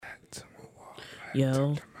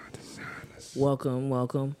Yo,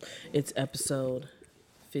 welcome. It's episode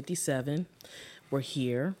 57. We're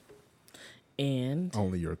here, and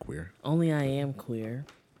Only you're queer. only I am queer,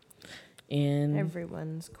 and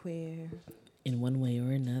Everyone's queer. in one way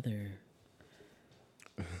or another.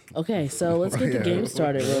 Okay, so let's get the game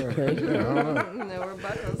started real quick. No, we're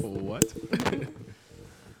buckles. What?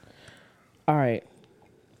 All right,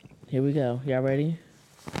 here we go. Y'all ready?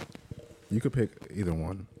 You could pick either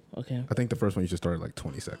one. Okay. I think the first one you should start at like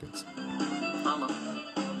 20 seconds. Mama,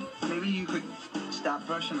 maybe you could stop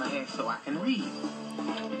brushing my hair so I can read.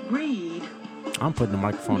 Read? I'm putting the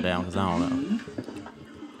microphone down because I don't know.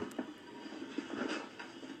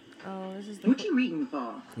 Oh, this is the. What you reading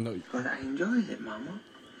for? No. Because I enjoys it, Mama.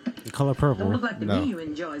 The color Don't purple. look like to No. me you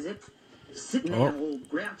enjoys it. Sitting there all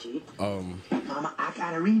grouchy. Mama, I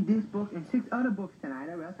gotta read this book and 6 other books tonight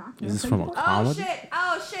or else I can't Is this play from a football. comedy?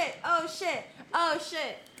 Oh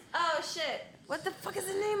shit. What the fuck is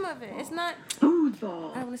the name of it? It's not.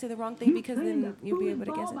 Foosball. I don't want to say the wrong thing because then you'll be able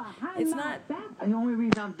to guess it. It's not. The only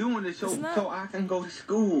reason I'm doing this It's not- so I can go to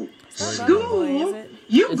school. It's not Bubble Boy, is it?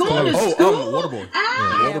 You going to school? Waterboy.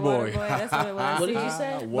 Yeah, Waterboy. That's what it was. What did you See?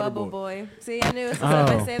 say? Bubble Waterboy. Boy. See, I knew as soon as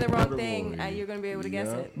I Oh. say the wrong thing, you're gonna be able to guess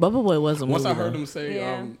Yeah. it. Bubble Boy was a movie. Once I heard though. him say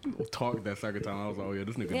Yeah. talk that second time, I was like, oh yeah,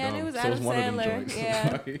 this nigga Yeah, I dumb. knew it was So Adam it's one of them Sandler. joints.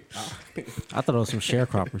 Yeah. I thought it was some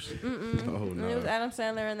sharecroppers. Oh And it was no. Adam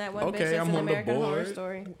Sandler and that one Okay, bitch that's I'm in on the American Horror board.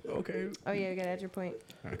 Story. Okay. Oh yeah, you gotta add your point.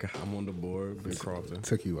 I'm on the board. Big Crofton.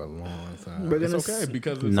 Took you a long time. We're It's gonna. okay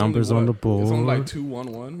because it's Numbers only, on the what? It's only like board.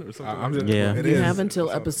 2-1-1 or something. I'm just, Yeah. it You is. have until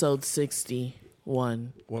So- episode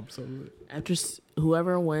 61. What episode is it? After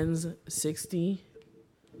whoever wins 60,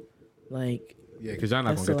 like, Yeah, because y'all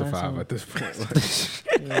not That's going to the get to last 5 one. at this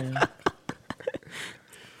point. yeah.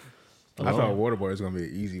 I thought Waterboy was going to be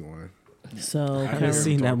an easy one. So I I haven't never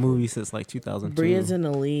seen that talked- movie since like 2002. Bria's in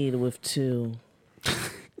the lead with 2.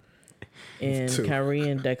 And 2. Kyrie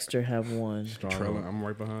and Dexter have 1. Trailer. I'm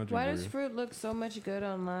right behind you. Why Bria. does fruit look so much good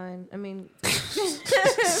online? I mean,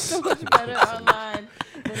 so much better online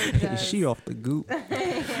than it does. She off the goop.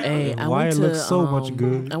 Hey, I Why went it to, looks so much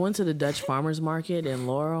good. I went to the Dutch Farmers Market in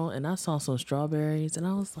Laurel, and I saw some strawberries, and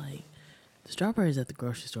I was like, the strawberries at the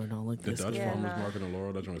grocery store don't look The this Dutch good. Yeah, Farmers nah. Market in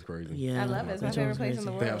Laurel, that joint is crazy. Yeah, I love it. It's my that favorite joint's place in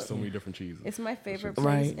the crazy. They world. have so many different cheeses. It's my favorite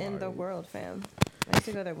Right. place in the world, fam. I used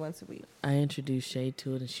to go there once a week. I introduced Shay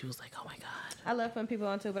to it, and she was like, oh my God. I love putting people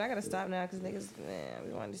on too, but I gotta stop now because niggas, man,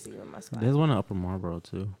 we wanted to see you in my spot. There's one in Upper Marlboro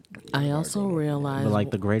too, I also realized, but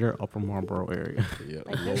like the greater Upper Marlboro area. Yeah,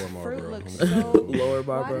 Like Lower this fruit Marlboro. looks so. Lower Why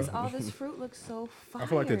Barbara. does all this fruit look so fire? I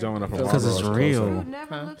feel like they're John Upper Because it's Marlboro's real. closer. Fruit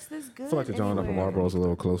never looks this good. I feel like the John Upper anywhere. Marlboro's a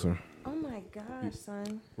little closer. Oh my gosh,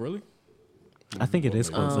 son. Really? I think it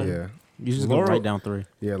is closer. Yeah. You just go Laurel- right down 3.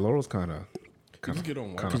 Yeah, You Laurel's just get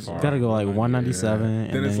on kind one. of far. You gotta go like 197. Yeah.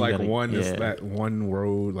 And Then it's you like gotta- one, yeah. that one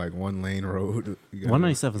road, like one lane road. You gotta-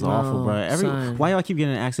 197 is awful, No, bro. son. Why y'all keep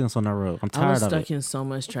getting in accidents on that road? I'm I tired was of stuck it. in so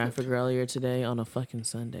much traffic earlier today on a fucking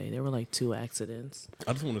Sunday. There were like 2 accidents.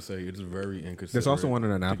 I just want to say it's very inconsiderate. There's also one in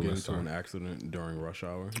to get Annapolis. into an so- accident during rush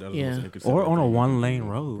hour. That is Yeah. the most inconsiderate Or on a thing you can 1-lane do,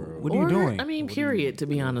 road. bro. What are you doing? I mean, period, to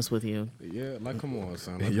be honest with you. Yeah, like come on,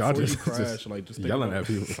 son. Like, Y'all before just- you crash, just like just think yelling about at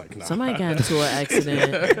people. It's like, nah. Somebody got into an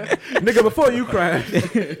accident. Nigga, before you crash,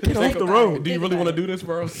 get off the road. Do you really want to do this,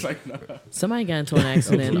 bro? It's like, nah. Somebody got into an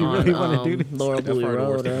accident You on really wanna do this? Laurel That's Bowie probably the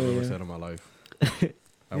worst Road thing I've ever earlier. said in my life.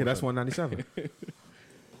 Yeah, that's 197.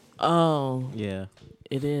 Oh, Yeah.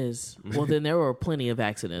 it is. Well, then there were plenty of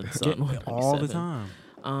accidents on All the 197.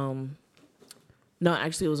 time. No,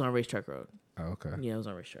 actually, it was on Racetrack Road. Oh, okay. Yeah, it was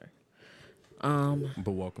on Racetrack.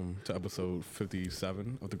 But welcome to episode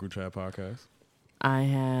 57 of the Group Chat Podcast.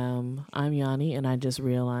 I'm Yanni, and I just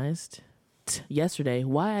realized yesterday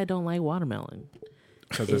why I don't like watermelon.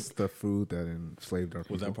 Because it's the food that enslaved our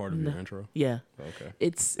people. Was that part of your intro? Yeah, Okay.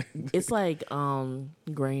 it's like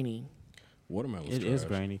grainy. Watermelon's It trash. is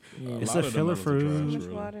grainy. Yeah. It's lot a of filler them melons are fruit. trash, Too much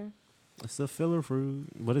really. water. It's a filler fruit,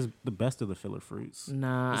 but it's the best of the filler fruits.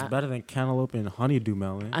 Nah, It's better than cantaloupe and honeydew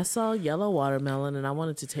melon. I saw yellow watermelon and I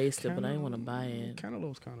wanted to taste it, but I didn't want to buy it.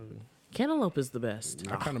 Cantaloupe's kind of. Cantaloupe is the best.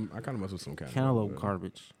 I kind of mess with some cantaloupe. Cantaloupe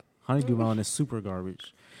garbage. Honeydew melon is super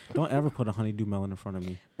garbage. Don't ever put a honeydew melon in front of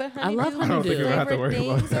me. But I love honeydew I don't think you're gonna have to flavored worry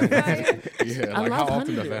about things are fire. Yeah, I like how love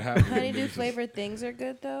often does honeydew. that happen? Honeydew flavored things are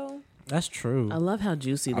good though. That's true. I love how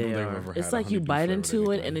juicy I don't they think I've are. ever It's had a like you honeydew bite flavored into it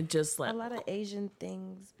anything. and it just A like lot of Asian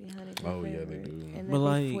things be honeydew Oh, yeah, they flavored. do. And But then they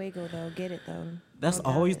like- fuego though. Get it though. That's No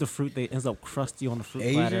doubt always it. the fruit that ends up crusty on the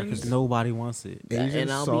fruit platter because Asians- nobody wants it. Asian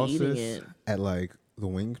and I'll be eating sauces it. at like the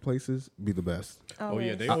wings places be the best. Oh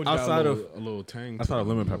yeah, they Always. always Outside got of- a little tang. Outside to of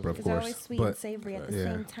them. lemon pepper, of It's course. always sweet but and savory at the yeah.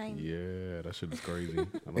 same time. Yeah, that shit is crazy. I love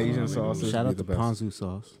Asian honeydew. sauces Shout be out the to best. ponzu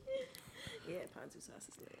sauce. Yeah, ponzu sauce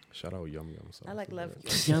is lit. Shout out Yum Yum sauce. I like love.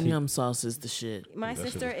 Yum Yum sauce is the shit. My That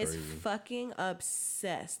shit sister is is crazy. fucking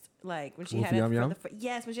obsessed. Like when she With had it Yum for Yum? the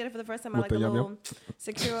yes, when she had it for the first time, I With like the the Yum little Yum?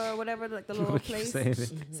 Sakura or whatever, like the little place, Saying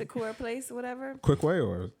it. Sakura place, or whatever. Quick Way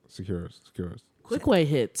or Secures? Quick Way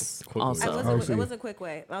hits Quick Way. also. I Oh, wasn't. see. It wasn't Quick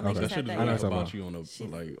Way. I don't think Okay. she's That shit had is that I know yet. like what you're about you on She- a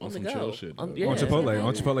like on on the some go. chill shit. On- though. yeah.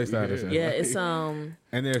 On Chipotle status. Yeah, it's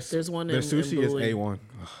And There's one their in sushi is Bowie. A1.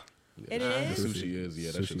 It The is? sushi is,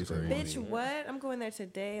 yeah, that Sushi shit's is crazy. A1. Bitch, what? I'm going there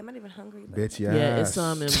today. I'm not even hungry. But Bitch, yeah, yes.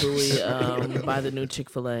 it's in Bowie by the new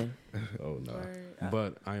Chick-fil-A. Oh no. Word.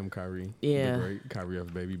 But I am Kyrie. Yeah. The great Kyrie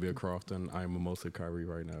F. Baby Bill Crofton. I am mimosa Kyrie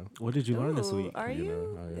right now. What did you learn this Ooh, week? Are You you?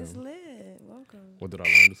 know, I It's am. lit. Welcome. What did I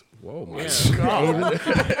learn this? Whoa, my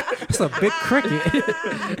It's a big cricket.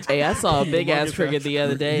 Hey, I saw a big ass cricket the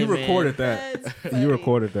other day. You man. recorded that. That's You funny.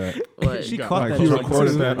 recorded that. What? She got caught Like that. you joint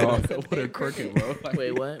recorded too. that off. What a cricket, bro. Like,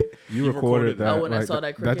 Wait, what? You You recorded recorded that. Oh, when I like, saw that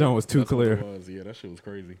that cricket? joint was too that's what clear. it was. Yeah, that shit was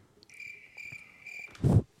crazy.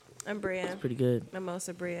 I'm Bria. Pretty good.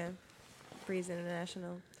 Mimosa Bria. Breeze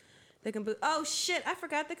International. The kombucha. Oh shit! I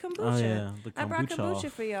forgot the kombucha. Oh yeah, the I brought kombucha kombucha.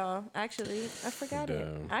 for y'all. Actually, I forgot it.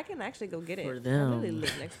 Damn. I can actually go get it. For I them. literally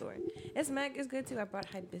live next door. It's good too. I brought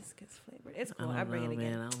hibiscus flavored. It's I cool. don't I bring know, it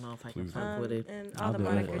again. man. I don't know if I can Please fuck with it. And I'll all the do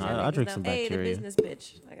it. monikers. I'll drink some Hey, the bacteria. business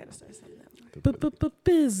bitch. I gotta start saying that.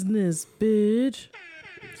 Business, bitch.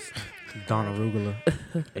 Donna Rugula,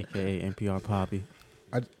 aka NPR Poppy.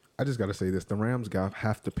 I just gotta say this: the Rams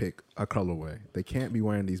have to pick a colorway. They can't be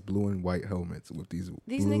wearing these blue and white helmets with these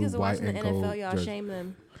These blue, niggas are white, watching the and gold NFL. Y'all jerseys. shame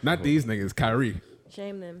them. Not these niggas. Kyrie.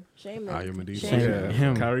 Shame them. Shame them. I am indeed. Shame Shame them. Yeah,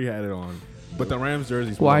 him. Kyrie had it on, but the Rams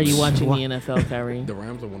jerseys. Why are you watching Why- the NFL, Kyrie? The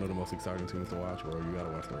Rams are one of the most exciting teams to watch, bro. You gotta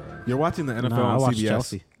watch the Rams. You're watching the NFL Nah, I on watched CBS.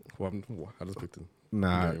 Chelsea. Well, I just picked them.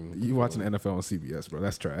 Nah, game. you watching the NFL on CBS, bro?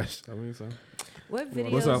 That's trash. I mean, so. What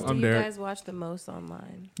videos What's up? do I'm you Derek. guys watch the most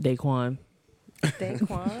online? Daquan.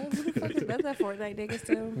 Daquan? Who the fuck is that's that Fortnite niggas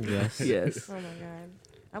too? Yes. Yes. Oh my god.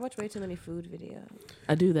 I watch way too many food videos.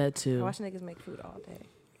 I do that I too. watch niggas make food all day.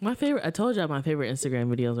 My favorite, I told y'all my favorite Instagram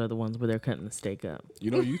videos are the ones where they're cutting the steak up. You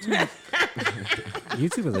know, YouTube.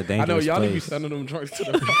 YouTube is a dangerous I know y'all need to be place. sending them joints to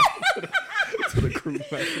the to the crew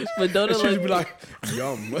message. But don't And it she would be like, like,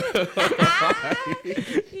 yum.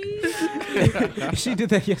 She did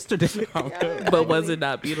that yesterday. but was it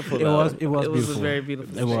not beautiful It though? was- it was a beautiful. very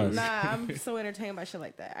beautiful It was. Nah, I'm so entertained by shit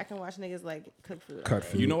like that. I can watch niggas like cook food. all Cut day.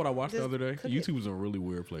 food. You know what I watched the Just other day? cook it. YouTube is a really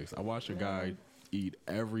weird place. I watched a guy eat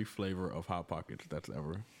every flavor of Hot Pockets that's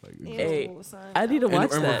ever. Like, Ew, Hey, son. I need to and,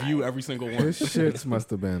 watch and that. review every single one. This shit must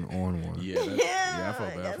have been on one. Yeah, I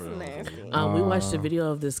felt bad that's for them. nasty. We watched a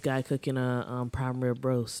video of this guy cooking a prime rib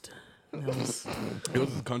roast. That was, It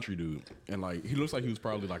was this country dude, and like he looks like he was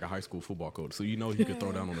probably like a high school football coach, so you know he could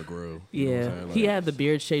throw down on the grill. You know what yeah, I'm saying? he Like, had the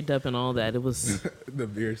beard shaped up and all that. It was The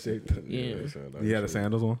beard shaped. yeah. so that He had the shit-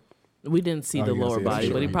 sandals on. We didn't see Oh, the you didn't lower see it. body,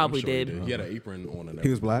 I'm but he sure probably I'm did. He had an apron on and He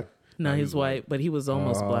was black. No, No, he he was was white, white. but he was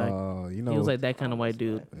almost black. You know, He was like that kind of white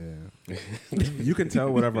dude. yeah. You can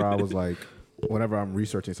tell whatever I was like, whenever I'm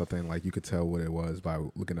researching something, like you could tell what it was by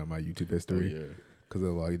looking at my YouTube Oh, history. yeah. Because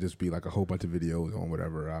it'll like just be like a whole bunch of videos on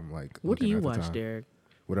whatever I'm like. What do looking you at the watch, time. Derek?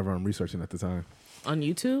 Whatever I'm researching at the time. On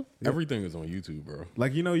YouTube? Everything is on YouTube, bro.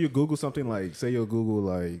 Like you Google something like say you'll Google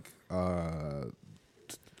like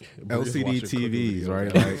LCD Watching cooking TVs, videos right?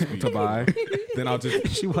 at Like speed. to buy. Then I'll just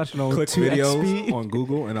She watching on click 2x videos speed. on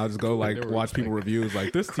Google and I'll just go like They were watch people like reviews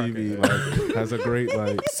like this TV like has a great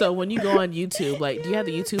like So when you go on YouTube, like, do you have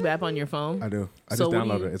the YouTube app on your phone? I do. I So just what do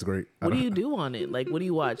downloaded you- it. It's great. What do you do on it? Like, what do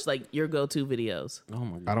you watch? Like, your go-to videos? Oh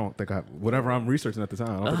my I god. don't think I have whatever I'm researching at the time.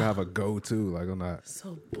 I don't think I have a go-to. Like I'm not.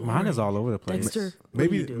 So boring. Mine is all over the place. Dexter, what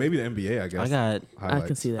do you do? Maybe the NBA. I guess. I got I can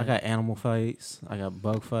highlights. see I that. got animal fights. I got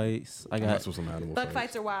bug fights. I got That's with some animal Bug fights.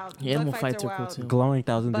 fights are wild. Yeah, animal Bug fights are are cool wild. too. glowing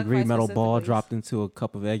 1,000-degree fights metal ball specifically. dropped into a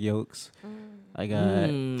cup of egg yolks. I got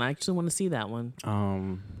I actually want to see that one.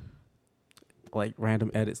 like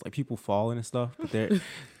random edits, like people falling and stuff. But they're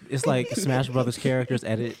it's like Smash Brothers characters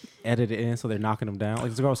edited in, so they're knocking them down. Like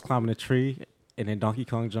this girl was climbing a tree, and then Donkey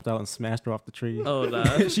Kong jumped out and smashed her off the tree. Oh,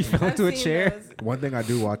 nah. She fell I've into a seen chair. those. One thing I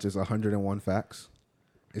do watch is 101 Facts.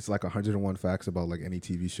 It's like 101 facts about like any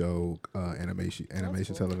TV show, animation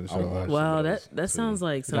television I'll show. watch Wow, those that too. sounds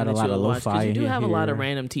like Got a something lot that you of would watch. lo-fi Because you do in have a lot of here.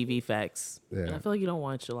 random TV facts. Yeah. And I feel like you don't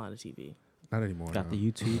watch a lot of TV. Not anymore. Got no.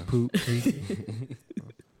 the YouTube poop.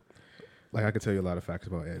 Like I could tell you a lot of facts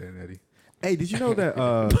about Ed and Eddie. Hey, did you know that?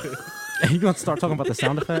 You gonna start talking about the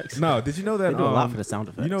sound effects? No, did you know that? They do a lot for the sound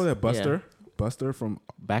effects. You know that Buster, Buster from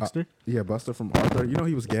Baxter? Buster from Arthur. You know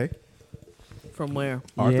he was gay. From where?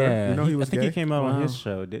 Arthur, Yeah, you know he was I think gay? he came out on Wow. his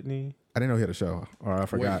show, didn't he? I didn't know he had a show, or I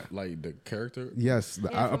forgot. Wait, like the character? Yes,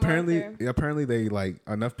 Yeah, from apparently, Arthur. apparently they like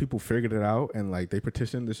enough people figured it out and like they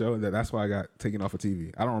petitioned the show, and that's why I got taken off of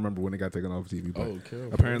TV. I don't remember when it got taken off of TV, but Okay.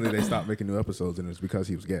 apparently they stopped making new episodes, and it's because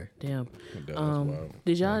he was gay. Damn. That's wild.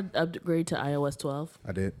 Did y'all upgrade to iOS 12?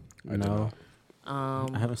 I did. I did No,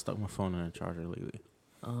 not. I haven't stuck my phone in a charger lately.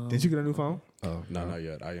 Did you get a new phone? Oh No, not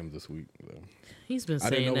yet. I am this week. Though. He's been I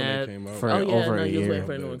didn't know saying when that. it came out. For Oh yeah, over no, a you was year. waiting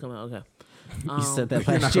for a new one to come out. Okay. You said that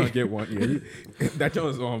You're not last gonna year. get one. Yeah, that joint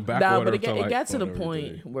is on back Nah, order but until, it like, got to the every point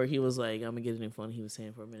day. where he was like, "I'm gonna get a new phone." He was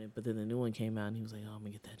saying for a minute, but then the new one came out, and he was like, "Oh, I'm gonna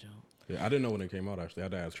get that junk." Yeah, I didn't know when it came out. Actually, I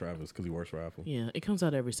had to ask Travis because he works for Apple. Yeah, it comes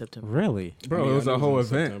out every September. Really? bro. I mean, it was I a knew whole in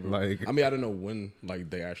event. September. Like I mean, I didn't know when like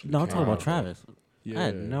they actually. No, I'm came talking about out. Travis. Yeah, I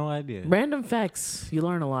had no idea. Random facts. You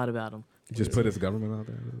learn a lot about him. just put his government out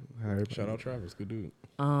there. Shout out Travis, good dude.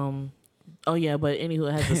 Oh yeah, but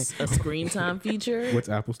anywho, it has a screen time feature, What's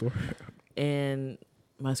Apple Store? and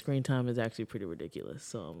my screen time is actually pretty ridiculous.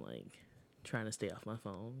 So I'm like trying to stay off my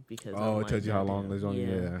phone because Oh, I'm it like, tells you how goddamn, long it's on you.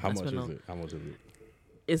 Yeah. How I much spend is a- it? How much is it?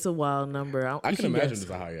 It's a wild number. I you can imagine guess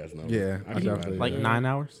it's a high ass number. Yeah, I I can definitely- imagine. Like Yeah. 9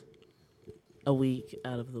 hours? a week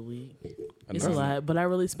out of the week. It's a know. lot, but I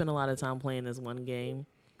really spend a lot of time playing this one game.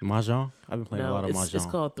 Mahjong? I've been playing a lot of it's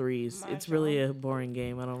Mahjong. called Threes. It's really a boring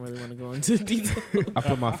game. I don't really want to go into detail. I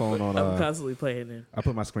put my phone on. I'm constantly playing it. I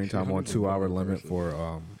put my screen time on 2-hour limit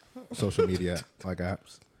for social media like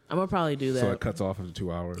apps, I'm gonna probably do that. so it cuts off after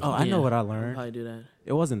 2 hours. Oh, I know Yeah, what I I'll learned. probably do that.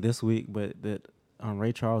 It wasn't this week, but that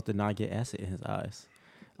Ray Charles did not get acid in his eyes.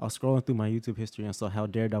 I was scrolling through my YouTube history and saw how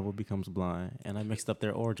Daredevil becomes blind, and I mixed up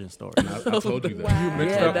their origin story. I told you that. Wow. You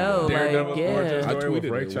Mixed Yeah, up no, Daredevil's like, origin yeah. story I with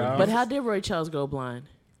tweeted Ray it. Charles. But how did Ray Charles go blind?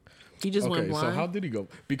 He just went Okay, blind. so how did he go?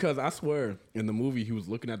 Because I swear in the movie he was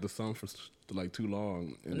looking at the sun for like too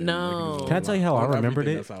long. And then No. making his Can I own tell you light. how I On remembered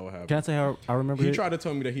everything, it? That's how it happened. Can I tell you how I remember He it? tried to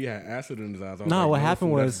tell me that he had acid in his eyes. I was No, like, what happened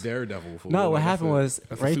fool, that's was- Daredevil. Fool. No, what Like I happened said, was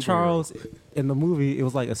that's a Ray superhero. Charles in the movie. It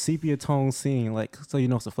was like a sepia tone scene, like so you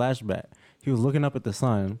know it's a flashback. He was looking up at the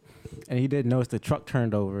sun, and he didn't notice the truck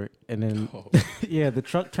turned over, and then Oh. yeah, the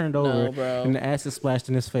truck turned No, over, bro. and the acid splashed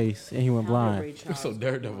in his face, and he went blind. So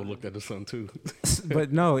Daredevil looked at the sun too.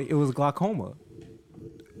 But no, it was glaucoma.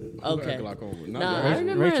 Okay. Glaucoma. Not No, Daredevil. I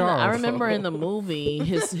remember. Ray I Charles. remember in the movie,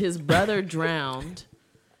 his brother drowned.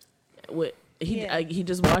 Yeah. He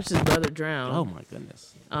just watched his brother drown. Oh my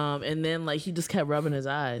goodness. And then like he just kept rubbing his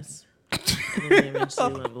eyes. And then he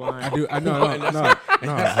eventually went blind. I do. I know. No.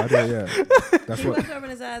 I do. Yeah. That's He what was rubbing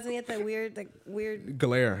his eyes and he had that weird,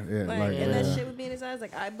 glare. Yeah. like, Like. and that yeah. shit would be in his eyes,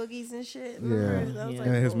 like eye boogies and shit. Yeah. Remember? I was Yeah. like,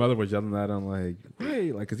 And his oh. mother was yelling at him like,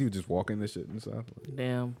 "Hey!" Like, cause he was just walking this shit and stuff.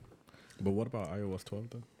 Damn. But what about iOS 12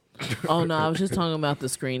 though? Oh no, I was just talking about the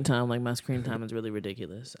screen time. Like my screen time is really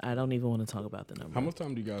ridiculous. I don't even want to talk about the number. How much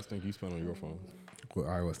time do you guys think you spend on your phone? Well,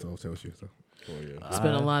 iOS tells you so. Oh yeah. I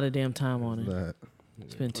spend a lot of damn time on it. That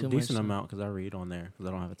Spend too A much. decent time. amount because I read on there because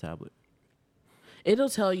I don't have a tablet. It'll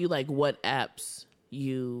tell you like what apps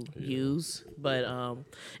you use, but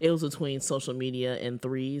it was between social media and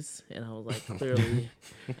Threes, and I was like, clearly,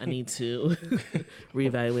 I need to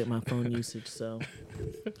reevaluate my phone usage. So,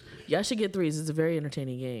 y'all should get Threes. It's a very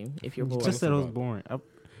entertaining game if you're bored. Just said it was about it. boring.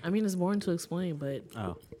 I mean, it's boring to explain, but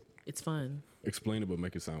Oh, it's fun. Explain it, but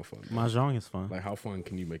make it sound fun. Mahjong is fun. Like how fun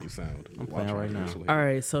can you make it sound? I'm playing right now. All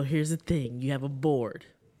right, so here's the thing: you have a board,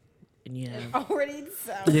 and you have Already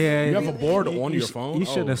sounds. Yeah, You have a board on your sh- phone. you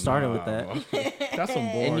shouldn't Oh, have started with nah, that. bro. That's some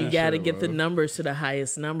boring. and you got to shit, get the bro. numbers to the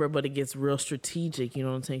highest number, but it gets real strategic. You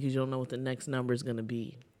know what I'm saying? Because you don't know what the next number is gonna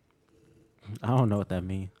be. I don't know what that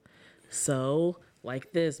means. So,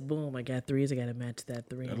 like this, boom, I got Threes. I got to match that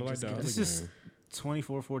three. I and like just that get other it. This is game.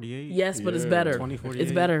 2448. Yes, but it's Yeah. better. 2048.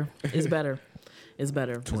 It's better. It's better. It's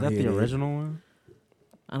better. Is that the 28. original one?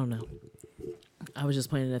 I don't know. I was just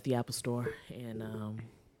playing it at the Apple Store, and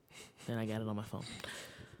then I got it on my phone.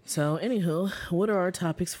 So, anywho, what are our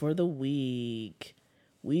topics for the week?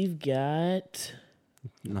 We've got.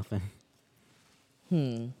 Nothing.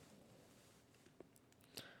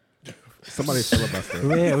 somebody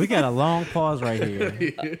filibuster. Yeah, we got a long pause right here.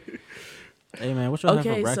 Hey man, what y'all have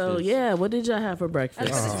for Okay, breakfast? so yeah, what did y'all have for I was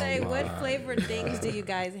breakfast? gonna say, what flavored things do you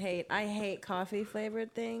guys hate? I hate coffee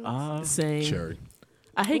flavored things. Same. Cherry.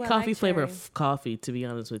 I hate Ooh, I coffee like flavored cherry. coffee. To be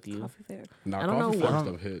honest with you, Coffee flavored. Nah, I don't coffee know flavored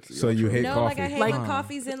why. stuff hits. So you hate No, coffee? like I hate Like- when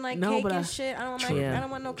coffee's in like No, cake but and I- shit. I don't Yeah. I don't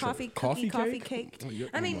want no coffee Coffee coffee cake? cake. Yeah,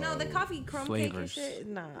 I mean, no, the no. coffee crumb Flavors. cake and shit.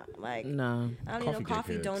 Nah, like no. I don't need Coffee no cake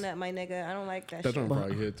coffee hits. donut, my nigga. I don't like that That shit. joint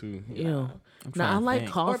probably hit too. Ew. trying No, I to like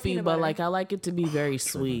think. coffee, peanut but butter. like I like it to be very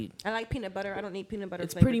sweet. I like peanut butter. I don't need peanut butter.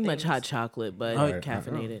 It's flavored pretty much things. hot chocolate, but Oh,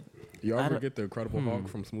 caffeinated. You I ever don't- get the Incredible Hulk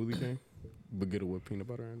from Smoothie King? But get it with peanut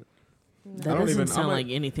butter in it. That don't doesn't even- sound I'm like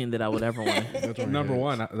anything that I would ever want. Number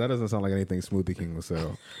one, that doesn't sound like anything Smoothie King would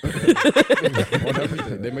sell.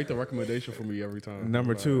 They make the recommendation for me every time.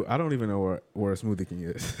 Number Like, two, I don't even know where Smoothie King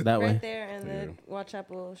is. That way. Right there in the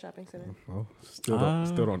Whitechapel Shopping Center. Oh, still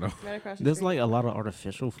don't know. Right across the There's street. like a lot of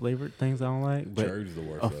artificial flavored things I don't like, but Cherry's the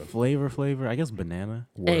worst. a though. flavor. I guess banana.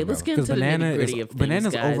 Hey, let's get Because into the banana nitty is gritty of things,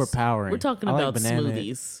 banana's guys. overpowering. We're talking I like about banana.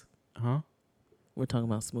 smoothies. Huh? We're talking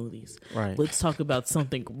about smoothies. Right. Let's talk about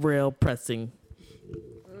something real pressing.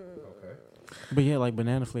 But yeah, like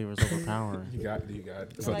banana flavor is overpowering. You got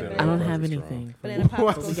something. like I don't Banana have Strong. anything. Banana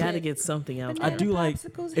popsicle We got to hit. get something out. I there. do like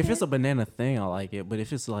popsicles if it's a hit? banana thing, I like it. But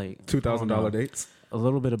if it's like $2,000 dates. a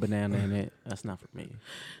little bit of banana in it, that's not for me.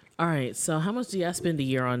 All right. So, how much do y'all spend a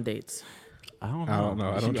year on dates? I don't know. I don't know.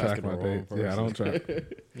 I don't You track asking my the wrong dates. Yeah, I don't track.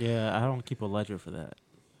 Yeah, I don't keep a ledger for that.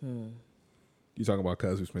 You talking about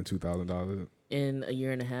cuz who spent $2,000? In a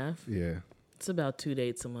year and a half, Yeah. it's about 2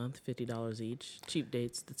 dates a month, $50 each. Cheap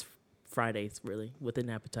dates. That's Fridays, really, with an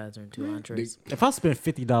appetizer and 2 entrees. If I spend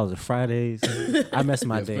 $50 at Fridays, I mess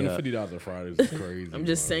my Yeah, day spending up. $50 on Fridays is crazy. I'm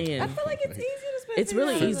just bro. saying. I feel like it's easy to spend. It's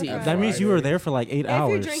really $50 easy. on That means you were there for like 8 If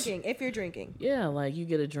hours. you're drinking. Yeah, like you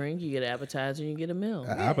get a drink, you get an appetizer, and you get a meal.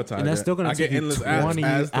 Appetizer. And that's still gonna I get take you endless 20 apps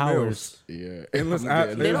as the hours. meals. Yeah. Endless Yeah, apps.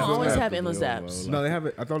 They They don't don't always have have the endless deal, apps. bro. No, they have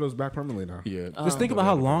it. I thought it was back permanently now. Yeah. Just think about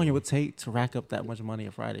how long it would take to rack up that much money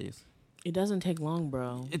at Fridays. It doesn't take long,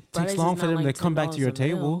 bro. It Fridays takes long is for not them like to come back to your $10 a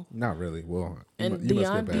meal. table. Not really. Well, And you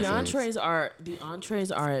must get bad the service.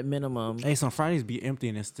 entrees are at minimum. Hey, some Fridays be empty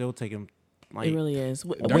and it's still taking like It really is.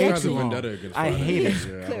 We That's actually, the vendetta against I Fridays. hate it.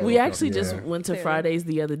 Yeah, I don't we know. actually just Yeah. went to Clearly. Fridays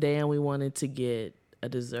the other day and we wanted to get a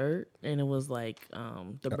dessert and it was like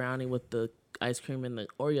the brownie with the ice cream and the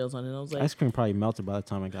Oreos on it. And I was like, ice cream probably melted by the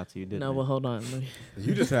time I got to you, didn't no, it? but hold on. Let me-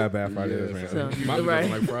 You just have bad Fridays, man. So- You might be Right.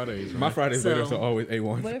 doing like Fridays. My Right? Fridays So- later are always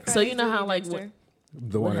A1. What if So you Fridays know do how, you, like, Dexter?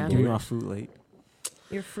 The one in happened? Give me Bowie. my food late.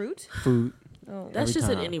 Your fruit? Food. Oh, That's Every just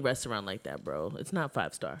at time. any restaurant like that, bro. It's not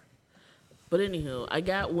 5-star. But anywho, I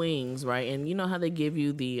got wings, right? And you know how they give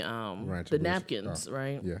you the Ranch the and booze. napkins,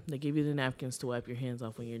 right? yeah. They give you the napkins to wipe your hands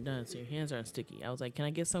off when you're done, so your hands aren't sticky. I was like, "Can I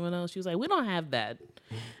get someone else?" She was like, "We don't have that,"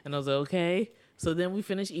 and I was like, "Okay." So then we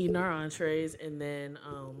finished eating our entrees, and then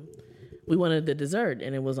we wanted the dessert,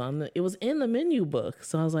 and it was in the menu book.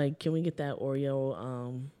 So I was like, "Can we get that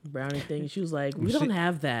Oreo brownie thing?" She was like, "We don't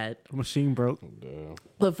have that." Machine broke. Damn.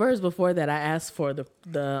 But first, before that, I asked for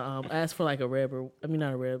I asked for like a rib,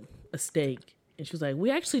 not a rib, a steak, and she was like,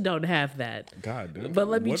 "We actually don't have that." God damn. But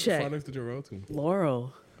let me what check. Fridays did you roll to?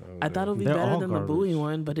 Laurel, I thought it would be They're better all than the Bowie garbage.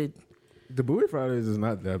 one, but The Bowie Fridays is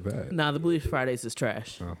not that bad. the Bowie Fridays is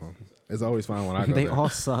trash. It's always fine when I go They there. all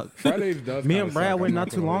suck. Fridays does. Me kinda and Brad suck, went I'm not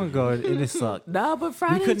too gonna long lie. ago and it sucked. No, but We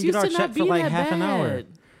Fridays couldn't used get our to not check be for like that half an hour. bad.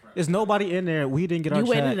 There's nobody in there. We didn't get our You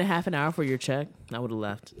waited check. a half an hour for your check. I would have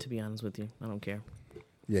left. To be honest with you, I don't care.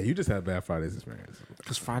 Yeah, you just have bad Fridays experience.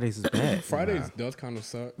 Because Fridays is bad. Fridays does kind of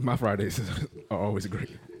suck. My Fridays are always great.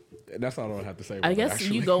 That's all I have to say. I about it, guess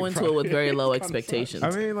actually. you go into it with very low Fridays kinda expectations. I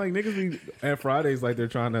mean, like niggas be at Fridays like they're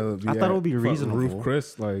trying to. Be I thought it would be fucking reasonable. Roof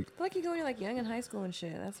Chris, like I feel like you go when you're like young in high school and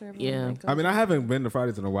shit. That's where everyone Yeah. like, I mean, I goes. haven't been to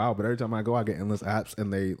Fridays in a while, but every time I go, I get endless apps,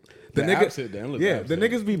 and the The niggas, apps hit, the endless yeah, apps the hit.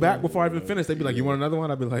 niggas be back before I even finish. They be like, "You want another one?"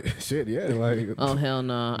 I'd be like, "Shit, yeah." Like, Oh hell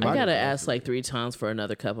no! I My- gotta ask like 3 times for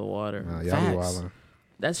another cup of water. nah, y'all be Facts. wildin'.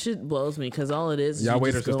 That shit blows me because all it is Y'all you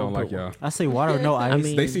waiters just go don't and like put- y'all. I say water, no ice.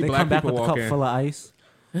 mean- They see they black come back people with a walk cup in. full of ice.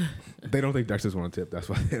 They don't think Dexter's want to tip. That's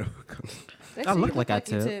why they don't come. They I say you look like I you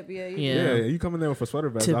tip. Yeah, you Yeah. Yeah, you come in there with a sweater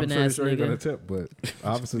vest. I'm Tipping pretty ass sure you're nigga. gonna tip, but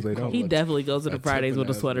obviously they don't. He definitely goes to the a Fridays with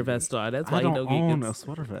a tipping sweater ass vest on. That's why I he don't don't own get a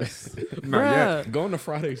sweater vest. Not yet. Bruh. Going to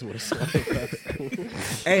Fridays with a sweater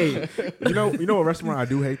vest. Hey, you know what restaurant I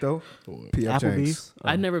do hate though? PF Chang's. Applebee's.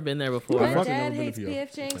 I've never been there before. My fucking dad never been hates to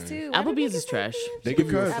PF Chang's too. Why do Applebee's niggas is trash. hate They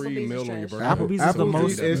give you a Applebee's free is meal on your trash. birthday. Applebee's is the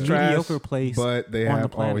most is trash, mediocre place but they on the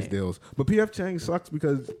have always planet. deals. But PF Chang sucks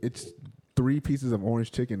because it's 3 pieces of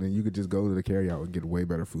orange chicken, and you could just go to the carryout and get way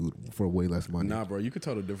better food for way less money. Nah, bro, you could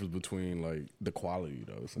tell the difference between like the quality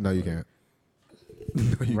though. So, No, you like, can't.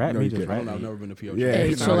 No, you, Rat no, you meat is can't. I rat don't know, I've meat. never been to PF. Yeah, Hey,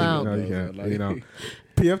 no, chill you- out. No, you can't. You know,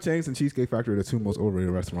 PF Chang's and Cheesecake Factory are the 2 most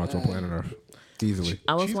overrated restaurants on planet Earth, easily.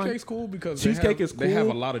 I was one. Cheesecake's cool because Cheesecake is They have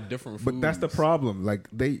a cool, lot of different foods. But that's the problem. Like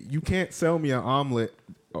you can't sell me an omelet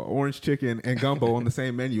orange chicken and gumbo on the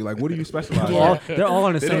same menu. Like, what do you specialize? in? Yeah. They're all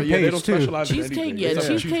on the same they page don't too. specialize in Cheesecake, anything. yeah, It's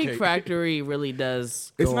a Cheesecake Factory really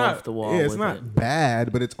does go It's not off the wall. Yeah, it's with not it.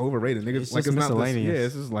 bad, but it's overrated. Niggas It's like just it's not this, miscellaneous. yeah,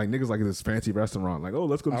 it's just like niggas like this fancy restaurant. Like, oh,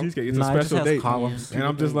 let's go to cheesecake. It's Nah, a it just special has date. columns. And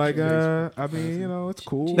I'm just like, I mean, you know, it's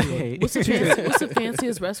cool. but Hey. What's the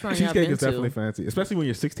fanciest restaurant y'all Cheesecake been is definitely to? fancy, especially when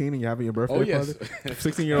you're 16 and you're having your birthday Oh, yes. party.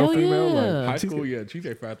 16-year-old Hell female. yeah. Like, High school, yeah,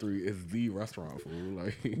 Cheesecake Factory is the restaurant, fool.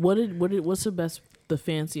 Like, What's the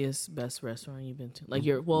fanciest best restaurant you've been to? Like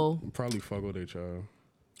probably Fogo de Chao.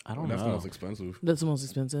 I don't That's the know. most expensive. that's the most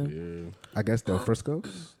expensive. Yeah. I guess Del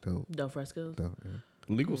Frisco's. Del Fresco's. Yeah.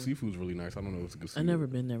 Legal seafood's really nice. I don't know if it's a good I've never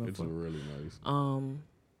been there It's before. really nice.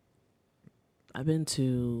 I've been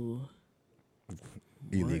to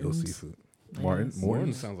Illegal Martin's. seafood. Martin.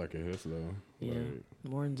 Morton sounds like a hit, though. Yeah, Like,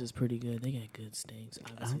 Morton's is pretty good. They got good steaks.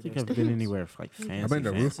 I Obviously, don't think their I've been anywhere like fancy. I've been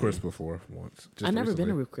to Ruth fancy. Chris before once. Just I've never been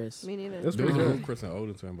to recently. Ruth Chris. Me neither. That's there's pretty a good. Ruth Chris in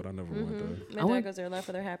Odenton, but I never went there. My I went- dad goes there a lot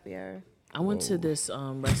for their happy hour. I went to this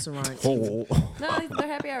restaurant. Oh, No, like their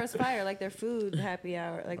happy hour is fire. Like their food happy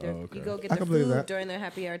hour. Like their, Oh, okay. you go get I the can believe food that. during their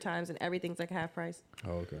happy hour times, and everything's like half price.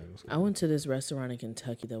 Oh, okay. That's I went to this restaurant in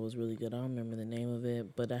Kentucky that was really good. I don't remember the name of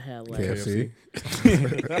it, but I had like KFC.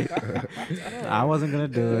 I wasn't gonna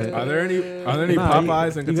do it. Are there any Nah,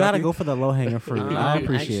 Popeyes in You gotta Kentucky? go for the low hanging fruit. I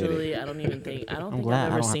appreciate actually, it. I don't think I'm glad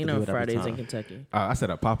I've I ever don't have seen to a do it every Fridays in time. Kentucky. I said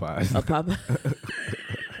a Popeyes. A Popeye.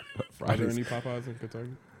 Are there any Popeyes in Kentucky?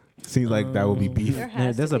 Seems like that would be beef. There Yeah,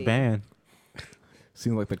 has there's to a be. ban.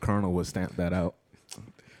 Seems like the Colonel would stamp that out.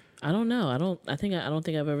 I don't know. I don't think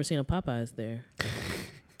I've ever seen a Popeyes there.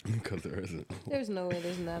 Because there isn't. There's no way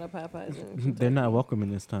there's not a Popeyes in They're not welcome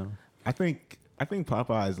in this town. I think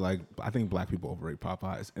Popeyes, like, I think black people overrate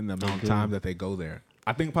Popeyes in the amount of time that they go there.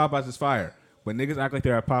 I think Popeyes is fire. But niggas act like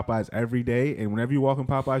they're at Popeyes every day, and whenever you walk in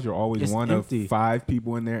Popeyes, you're always It's one empty. of 5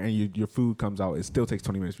 people in there, and your food comes out. It still takes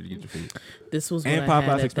 20 minutes for you to get your food. This was what And I Popeyes had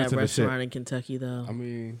at that expensive as shit. restaurant in Kentucky, though. I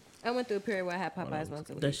mean, I went through a period where I had Popeyes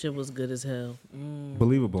once a That week. shit was good as hell.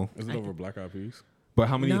 Believable. is it over Black Eyed Peas? But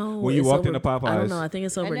how many? No, when you it's walked over, into Popeyes, I don't know. I think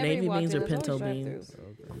it's I over never navy walked beans in, or there's always pinto beans.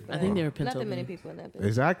 drive-thrus. I think they were Not pinto that many beans. people in that bitch.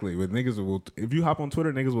 exactly. With niggas will, if you hop on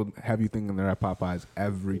Twitter, niggas will have you thinking they're at Popeyes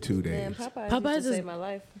every 2 days. Man, Popeyes, Popeyes used to is- save my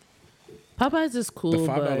life. Popeyes is cool, The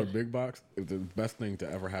 $5 but big box is the best thing to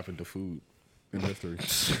ever happen to food in history.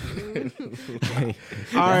 Hey,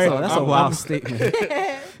 All right, that's a wild statement.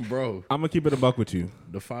 Bro, I'm gonna keep it a buck with you.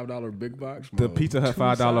 the $5 big box. The bro, Pizza Hut two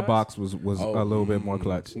 $5 sides? box was Oh, a little bit more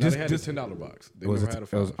clutch. No, they had a $10 box. They was never it? had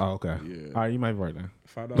a It was, $5. oh, okay. Yeah. All right, you might be right there.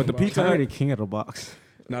 $5 But the box. Pizza I'm Hut, already king of the box.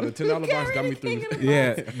 Now the $10 box got me through.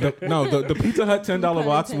 yeah, the Pizza Hut $10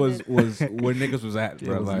 box was where niggas was at,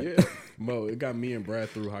 bro. Like, Yeah, Mo, it got me and Brad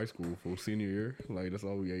through high school for senior year. Like that's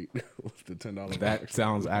all we ate was the $10 that box.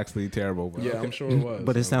 sounds actually terrible, bro. Yeah, I'm sure it was.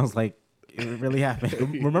 But it So, sounds like it really happened.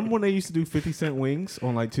 Remember when they used to do 50-cent wings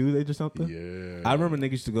on like Tuesdays or something? Yeah, I remember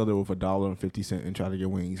niggas used to go there with $1.50 and try to get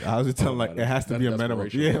wings. I was just telling like it has to be a That's minimum.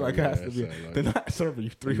 desperation, Yeah, bro. like it has Yeah, to be. so, like, They're not serving you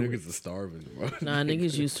 3 wings. niggas are starving, bro. nah,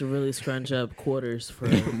 niggas used to really scrunch up quarters for.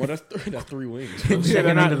 Well, that's 3 wings. Checking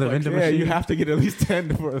they're into the vending yeah, machine. you have to get at least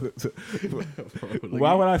 10 for. Bro, like,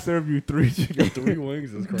 Why would I serve you 3 chicken? 3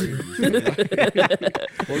 wings is crazy.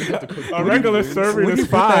 Well, you have to cook A 3 regular wings. serving When is you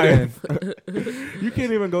put that 5. You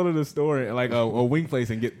can't even go to the store and like a wing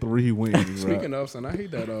place and get 3 wings. Bro. Speaking of, son, I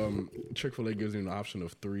hate that Chick-fil-A gives you an option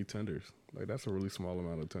of 3 tenders. Like that's a really small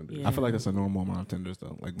amount of tenders. Yeah. I feel like that's a normal amount of tenders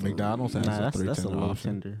though. Like McDonald's has Nah, a 3 that's a tender low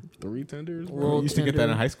option. tender. 3 tenders, bro. Roll You used to get that in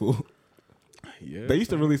tender. high school. Yeah, They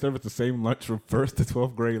used to really serve us the same lunch from 1st to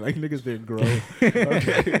 12th grade. Like niggas didn't grow.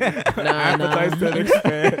 Nah, Appetites didn't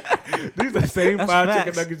expand. These are the same That's 5 facts.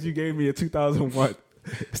 chicken nuggets you gave me in 2001.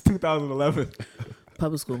 It's 2011.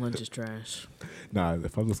 Public school lunch is trash. Nah, the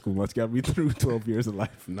public school lunch got me through 12 years of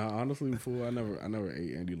life. Nah, honestly, fool, I never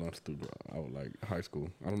ate Andy lunch through. I was like high school.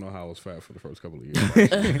 I don't know how I was fat for the first couple of years.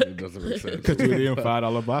 It doesn't make sense. Because you were in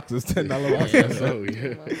 $5 boxes, $10 boxes. Yeah. So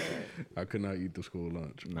yeah, Oh my God. I could not eat the school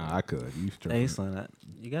lunch. Nah, I could. You Hey, tripping. son,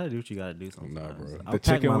 you gotta do what you gotta do sometimes. Nah, bro. I'll The pack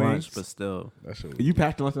chicken my wings? lunch, but still, That shit. Was, You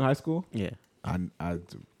packed lunch in high school? yeah.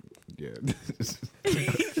 Yeah.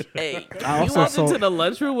 Hey, I you also walked sold- into the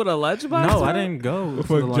lunchroom with a lunchbox? No, I bro? didn't go to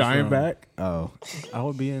For the a giant lunchroom. back? Oh. I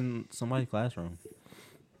would be in somebody's classroom.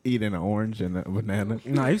 Eating an orange and a banana.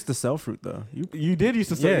 No, I used to sell fruit though. You did used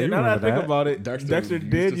to say Yeah, that. you Now that I remember think that. about it, Dexter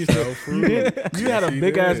did used used to to sell fruit. You did. You had a He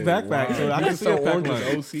big ass did. backpack, Wow. so I He could used to sell sell pack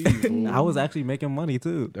oranges. lunch. OC. fool. I was actually making money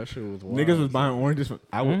too. That shit was wild. Niggas was buying oranges. From,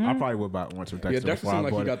 I probably would buy orange from Dexter. Yeah, Dexter before I seemed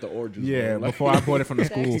like bought he it. got the oranges. Yeah, bro. Like, before I bought it from the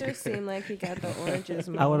school. Dexter seemed like he got the oranges.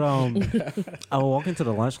 I would man. I would walk into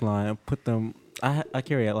the lunch line and put them. I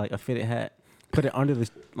carry like a fitted hat. Put it under the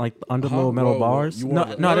under the Huh? little metal Whoa, bars. you No,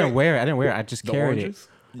 wore no, I the- didn't wear it. I didn't wear it. I just the carried oranges?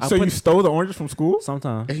 it. So you stole the oranges from school?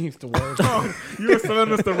 Sometimes. He used to work. You were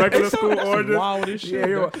selling us the regular school oranges? Wild as shit. Yeah,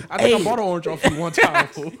 you're- I think I bought an orange off you one time.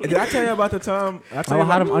 Fool. Did I tell you about the time? I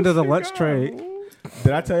had him under the lunch tray.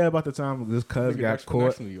 Did I tell you about the time this cuz Nigga, got that's caught?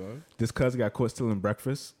 finessing you, huh? This cuz got caught stealing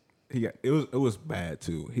breakfast. It was bad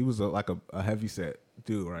too. He was like a heavy set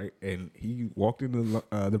dude, right? And he walked into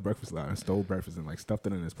the breakfast line and stole breakfast and like stuffed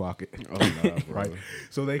it in his pocket. Oh, nah, bro. Right.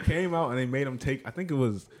 So they came out and they made him take. I think it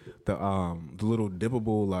was the little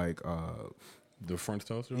dippable like The French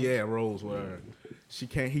toast, right? yeah rolls where he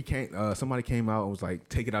can't. Somebody came out and was like,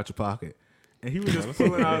 take it out your pocket. And he was just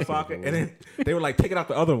pulling out his pocket, and then they were like, "Take it out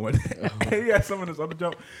the other one." And he had some in his other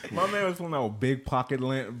jump. My man was pulling out a big pocket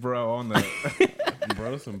lint, bro. On the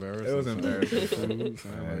Bro, that's embarrassing. It was embarrassing. Food,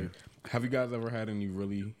 son. Like, have you guys ever had any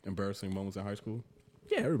really embarrassing moments in high school?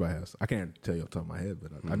 yeah, everybody has. I can't tell you off the top of my head,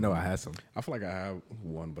 but I know I had some. I feel like I have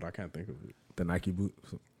one, but I can't think of it. The Nike boot.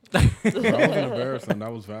 Bro, that wasn't embarrassing.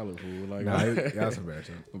 That was valid, fool. Like, Nah, that's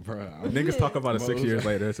embarrassing. bro, Niggas talk about it Bro, 6 it was- years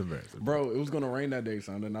later. It's embarrassing. Bro, it was gonna rain that day,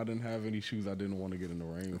 son, and I didn't have any shoes. I didn't want to get in the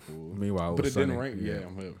rain, fool. Meanwhile, it but was it didn't sunny. rain. Yeah. Yeah,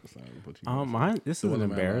 I'm hip, son. But you know, Mine. This The is weatherman lies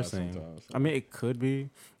embarrassing. sometimes, so. I mean, it could be.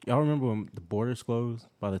 Y'all remember when the borders closed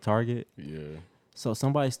by the Target? yeah. So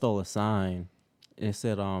somebody stole a sign. And it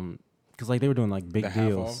said, because like they were doing like big The half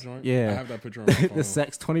deals. off joint? Yeah. I have that picture on my phone. The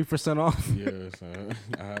sex 20% off. Yeah, son.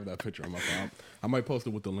 I have that picture on my phone. I might post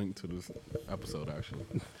it with the link to this episode, actually.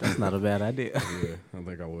 That's not a bad idea. Yeah, I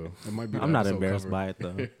think I will. It might be. I'm not embarrassed by it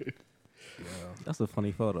though. That's a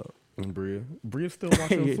funny photo. And Bria's still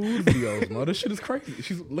watching food videos, man. This shit is crazy.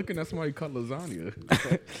 She's looking at somebody cut lasagna.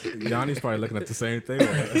 Yanni's probably looking at the same thing.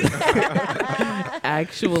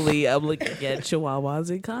 Actually, I'm looking at chihuahuas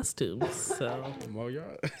in costumes. So Well, y'all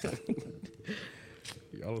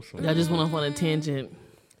are some- I just went off on a tangent.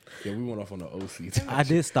 Yeah, we went off on the OC. I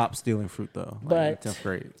did stop stealing fruit though. Like, But- in 10th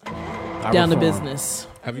grade. Down to reformed. business.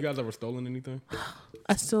 Have you guys ever stolen anything?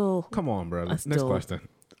 I still Come on, bro. Next still- question.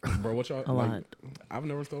 Bro, what y'all a like? lot. I've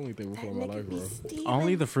never stolen anything before in my life, bro.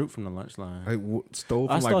 Only the fruit from the lunch line. Like stole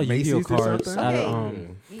I from stole like Yu-Gi-Oh Macy's or cards something. out of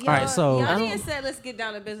All right, so- y'all I didn't don't- said let's get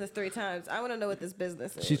down to business 3 times. I want to know what this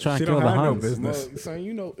business is. She's trying She to kill don't the have no Huns. business. Well, son,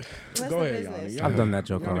 you know. What's Go the ahead, business? Yanni. I've done that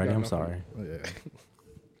joke Y'all already. got I'm nothing.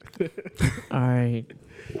 sorry. All right.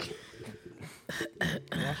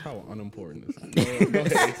 Watch how unimportant this is. Go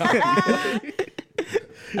ahead.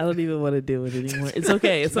 I don't even want to do it anymore. It's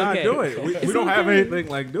okay. It's Nah, okay. do it. We don't have anything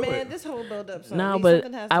like do Man, it. this whole build up. No, but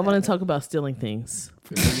I want to talk about stealing things.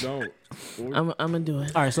 If you don't. I'm gonna do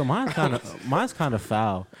it. All right, so mine's kind of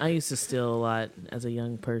foul. I used to steal a lot as a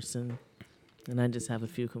young person, and I just have a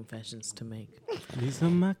few confessions to make. These are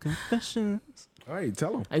my confessions. All right,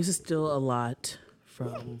 tell them. I used to steal a lot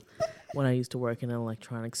from when I used to work in an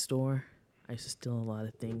electronics store. I used to steal a lot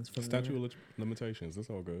of things from Statute there. of limitations. That's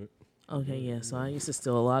all good. Okay, yeah. So I used to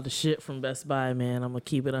steal a lot of shit from Best Buy, man. I'm gonna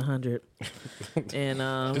keep it 100. And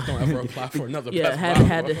Just don't ever apply for another. yeah, Best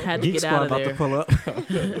had Buy, to Geek get Squad out of about to there. pull up.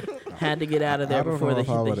 Had to get out of there before the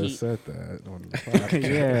heat. said that on the podcast.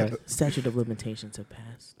 Yeah. Statute of limitations have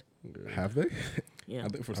passed. Have they? Yeah, I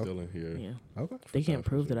think for stealing here. yeah. Okay. They can't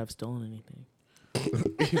prove that I've stolen anything.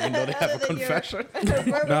 Even though they have a confession.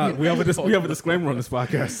 Nah, we have a disclaimer on this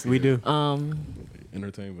podcast. We do.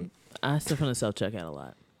 Entertainment. I still from the self checkout a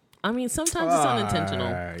lot. I mean, sometimes it's unintentional.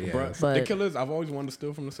 Yeah. Bro, But- the killer is, I've always wanted to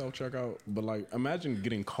steal from the self checkout, but like, imagine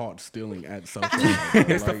getting caught stealing at self checkout.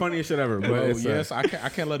 It's the funniest shit ever. But Bro, it's, yes, I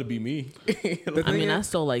can't let it be me. I mean, I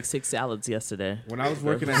stole like 6 salads yesterday. when I was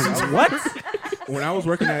working at what? When I was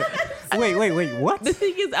working at Wait, what? The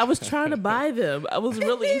thing is, I was trying to buy them. I was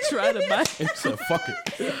really trying to buy them. So fuck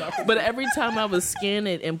it. But every time I would scan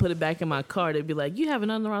it and put it back in my cart, it'd be like, you have an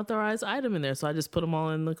unauthorized item in there. So I just put them all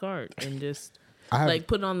in the cart and just like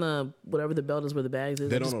put it on the whatever the belt is where the bags is.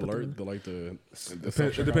 They I just don't put them alert in.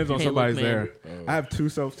 it depends on Hey, somebody's look, man. there. I have 2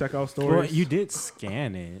 self checkout Well, stores. you did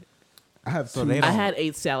scan it. I have So 2. they I don't- had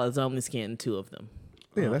 8 salads. I only scanned 2 of them.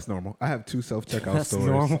 Yeah, that's normal. I have 2 self checkout That's stores.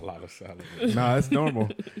 normal. A lot of salad. Nah, that's normal.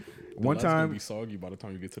 One That's gonna time, be soggy by the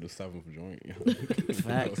time you get to the 7th joint.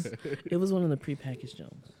 Facts. It was one of the prepackaged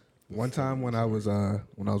Jones. when I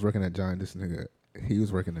was working at Giant, this nigga, he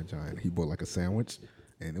was working at Giant. He bought like a sandwich,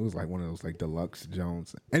 and it was like one of those like deluxe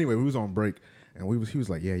Jones. Anyway, we was on break, and he was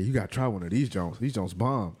like, "Yeah, you gotta try one of these Jones. These Jones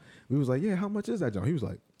bomb." We was like, "Yeah, how much is that Jones?" He was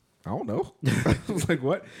like, "I don't know." I was like,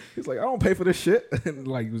 "What?" He's like, "I don't pay for this shit," and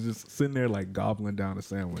like he was just sitting there like gobbling down a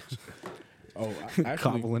sandwich. Oh, I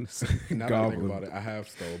actually, Goblin. now that I think Goblin. about it, I have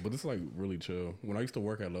stole, but it's like really chill. When I used to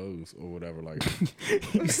work at Lowe's or whatever, like,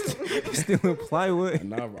 Stealing plywood. and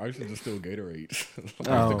now I used to just steal Gatorades. I used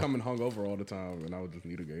Oh. to come and hung over all the time, and I would just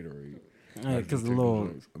need a Gatorade. Because the little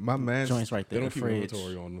My man, joints right They there. don't The keep fridge.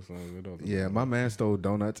 inventory on this thing. They don't. yeah, my man stole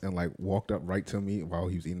donuts and like walked up right to me while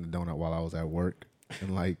he was eating the donut while I was at work,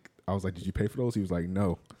 and like I was like, "Did you pay for those?" He was like,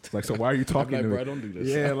 "No." It's like, so why are you talking like, to bro, me? I don't do this.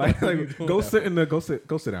 Yeah, like go sit in the go sit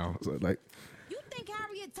down. So, like, You think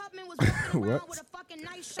Harriet Tubman was walking around What? with a fucking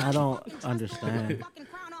nice I shiny don't fucking trust understand. over her fucking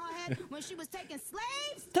crown on her head when she was taking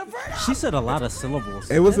slaves? She said a lot of syllables.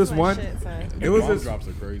 it was That's this my one. shit, son. It was Bomb this. drops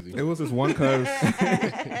are crazy. It was this one cuz.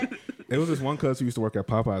 It was this one cuz who used to work at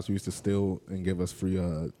Popeyes who used to steal and give us free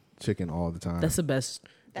chicken all the time. That's the best.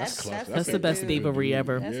 That's clutch. That's a the best good thievery dude.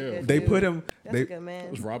 ever. That's a Yeah. good They dude. put him. That's They a good man.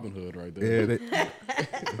 It was Robin Hood right there. yeah.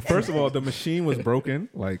 First of all, the machine was broken.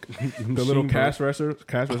 Like the little cash register was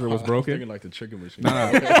I was thinking broken. like the chicken machine.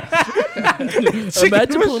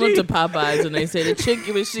 Imagine pulling up to Popeyes and they say the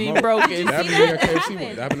chicken machine broken. That happened to me at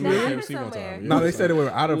KFC. That happened to me at KFC one time. No, they said it was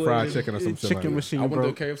out of fried chicken or some shit. Chicken like machine I went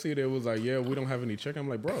broke. to KFC. They was like, "Yeah, we don't have any chicken." I'm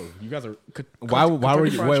like, "Bro, you guys are." Why were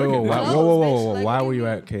you? Wait, why were you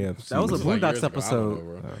at KFC? That was a This like Boondocks years ago. I don't know,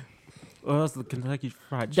 episode. bro. Well, that's the Kentucky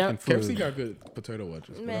Fried Chicken That- food. KFC got good potato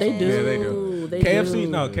wedges. bro. Man. They do. Yeah, they do. They KFC, do.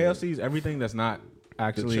 no, KFC's everything that's not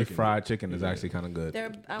actually chicken. fried chicken is actually kind of good.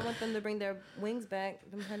 I want them to bring their wings back.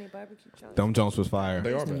 Them honey barbecue joints. Dumb Jones was fire.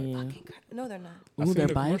 They are bad. Yeah. No, they're not. I Ooh, seen their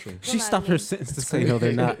the bike. commercial. She Well, stopped not her me. sentence to say no,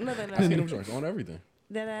 they're not. No, they're I seen them not. joints on everything.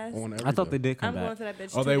 Dead ass. On everything. I thought they did come I'm going back. to that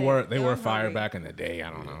bitch. Oh, today. they Yo, were I'm fire hungry. back in the day.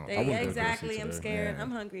 I don't know. They- I wouldn't go to exactly. KFC I'm today. scared. Yeah.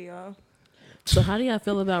 I'm hungry, y'all. So how do y'all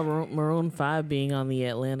feel about Maroon 5 being on the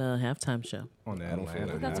Atlanta halftime show? On the I don't feel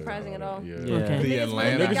Atlanta. It's not surprising at all. Yeah. Yeah. Okay. The Niggas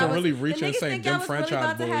Atlanta. think Niggas y'all are really was- reaching the and niggas saying think them y'all was really franchise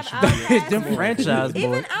about to have boys should be- Outkast. Them franchise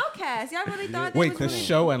Even boys. Outkast. Y'all really thought they Wait, was the really-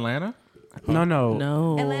 show Atlanta? No.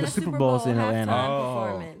 No. Atlanta The Super Bowl's in Atlanta. halftime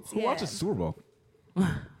performance. Who Yeah. watches Super Bowl?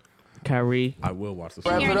 Kyrie. I will watch the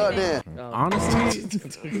Wrap Super it Bowl. up then. Honestly,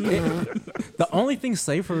 the only thing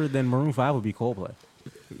safer than Maroon 5 would be Coldplay.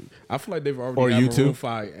 I feel like they've already Or had U2. Maroon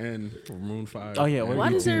 5 and Maroon 5. Oh, yeah, and or Why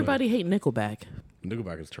does U2. everybody hate Nickelback?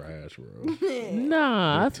 Nickelback is trash, bro.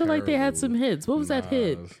 Nah, I feel like they had terrible. some hits. What was that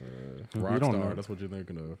hit? don't know. Rockstar, that's what you're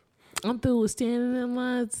thinking of. I'm through with standing in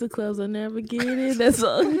lines to clubs I never get in. That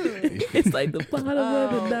song. It's like the bottom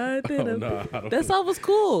of the ninth. Oh, and nah, I don't that song was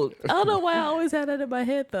cool. I don't know why I always had that in my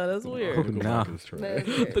head though. That's weird. Nickelback Nah. is trash. That's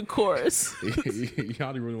it. The chorus. Y'all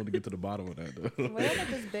didn't really want to get to the bottom of that, though. Why y'all got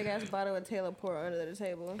this big ass bottle of Taylor Port under the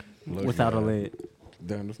table? Look, Without a yeah. lid.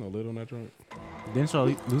 Damn, there's no lid on that joint. Didn't y'all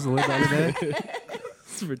lose a lid the other day?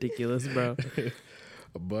 It's ridiculous, bro.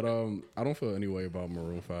 But I don't feel any way about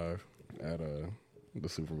Maroon 5 at the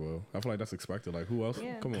Super Bowl. I feel like that's expected. Like, who else?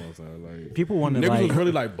 Yeah. Come on, son. Like, People want to niggas like. was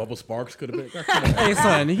really like Bubba Sparks could have been. Like, come on. Hey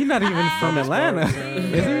son, he's not even from Atlanta, is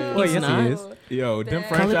he? Well, He's yes not. he is. Yo, them That-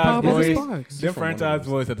 franchise Call it boys, Bubba Sparks. them From one franchise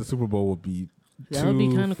of boys at the Super Bowl would be That would be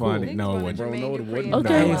too kinda cool. funny. Niggas No, it wanted wouldn't. Bro, Jermaine no, it Dupri wouldn't. and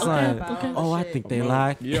Okay, Bob it's Marley like, about oh, I shit. think they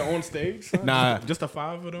like. Yeah, on stage. Son. Nah. Just the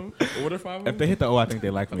 5 of them. What are the 5 of them? If they hit the I think they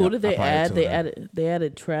like me. Who did they I'll probably add? tune They in.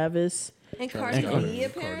 added Travis. And Cardi Cardi B B.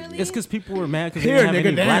 apparently. It's because people were mad because they Here, didn't have nigga,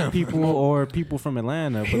 any damn. black people or people from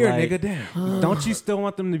Atlanta. But Here, like, nigga, damn. don't you still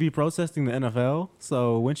want them to be protesting the NFL?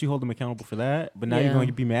 So wouldn't you hold them accountable for that? But now Yeah. you're going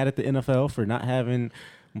to be mad at the NFL for not having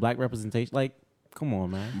black representation. Like, come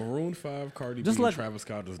on, man. Maroon 5, Cardi Just B, let- Travis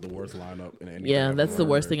Scott is the worst lineup in any. Yeah, that's the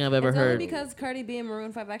worst thing I've ever It's heard. only because Cardi B and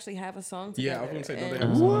Maroon 5 actually have a song together. Yeah, I was gonna say, don't they and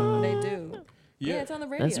have a song? They do. Yeah, it's on the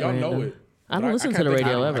radio. That's Y'all know random. it. I don't But listen to can't the think-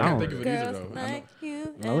 radio I ever. can't think of it either, Girls though. I know- like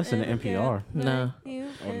you. I listen to NPR. Nah.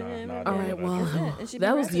 Oh, nah, All right, well, And she be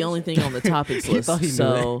that was the rapping only shit. thing on the topics list. thought he knew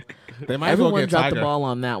So They might as well everyone get dropped Tiger. the ball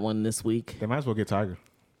on that one this week. They might as well get Tiger.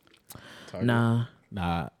 Tiger. Nah.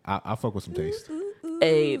 Nah, I fuck with some taste.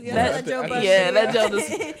 Hey, Yeah, that, Joe Budden yeah, that video.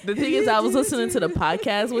 Joe. The thing is, I was listening to the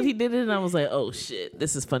podcast when he did it, and I was like, "Oh shit,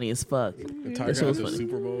 this is funny as fuck." The Tiger That shit was has a funny.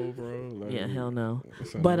 Super Bowl, bro. Like, Yeah, hell no.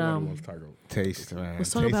 son, But, nobody wants Tiger. Taste, man. Let's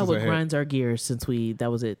talk Taste about is what a hit. grinds our gears since that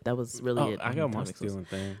was it. That was really Oh, it. I on got the my topics list. stealing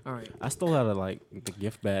thing. All right. I stole out of like the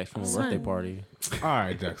gift bags from a Son. birthday party. All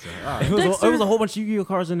right, Dexter. All right. It was a whole bunch of Yu-Gi-Oh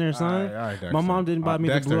cards in there, son. All right, Dexter. My mom didn't buy me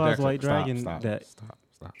the Dexter, Blue Eyes Dexter, White stop, Dragon. Stop. That Stop.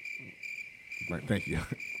 Right, thank you.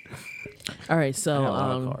 All right. I So, had a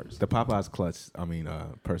lot of cards. The Popeyes clutch. I mean,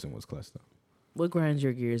 person was clutch though. what grinds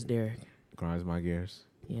your gears, Derek? Grinds my gears.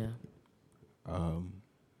 Yeah.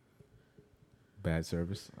 Bad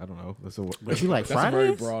service. I don't know. That's a. But you like That's a very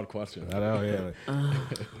Fridays? broad question. I know. Yeah.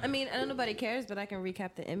 I mean, I know nobody cares, but I can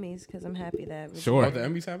recap the Emmys because I'm happy that. Sure. Oh, the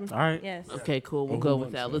Emmys happen? All right. Yes. Okay. Cool. We'll Oh, go who with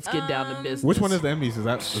won, that. so? Let's get down to business. Which one is the Emmys? Is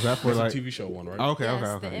that for It's like? a TV show one, right? Okay. Yes,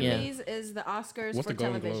 Okay. the Okay. Yeah. Emmys is the Oscars What's for the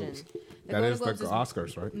Golden television. Globes? The That Golden is the Globes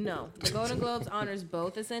Oscars, right? No, the Golden Globes honors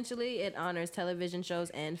both. Essentially, it honors television shows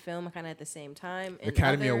and film kind of at the same time. The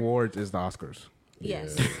Academy other- Awards is the Oscars.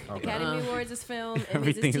 Yes. Yeah. Academy Awards is film, Emmys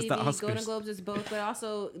Everything is is the TV, Oscars. Golden Globes is both, but it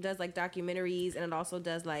also does like documentaries, and it also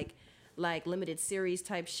does like limited series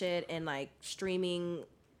type shit and like streaming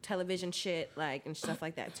television shit, like, and stuff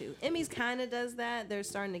like that too. Emmys kind of does that. They're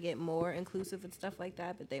starting to get more inclusive and stuff like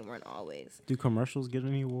that, but they weren't always. Do commercials get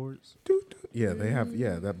any awards? Yeah, they have.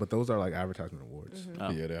 Yeah, but those are like advertisement awards. Oh.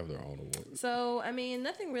 Yeah, they have their own awards. So, I mean,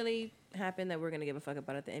 nothing really happened that we're going to give a fuck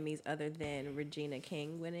about at the Emmys other than Regina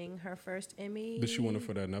King winning her first Emmy. Did she win it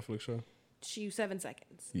for that Netflix show? She 7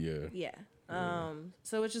 seconds. Yeah. Yeah.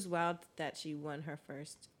 So it's just wild that she won her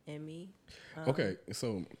first Emmy. Okay,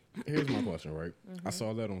 so here's my question, right? I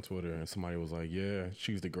saw that on Twitter, and somebody was like, "Yeah,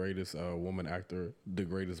 she's the greatest woman actor, the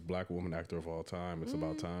greatest black woman actor of all time. It's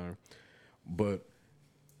about time." But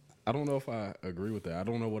I don't know if I agree with that. I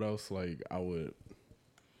don't know what else like I would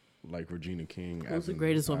like Regina King. Who's as the an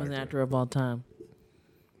greatest woman actor of all time?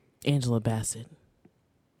 Angela Bassett.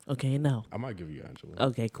 Okay, no. I might give you Angela.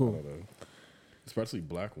 Okay, I cool. don't know. Especially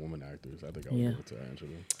black woman actors. I think I would Yeah. give it to Angela.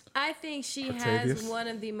 I think she Octavius? has one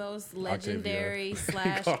of the most Octavia. legendary / Call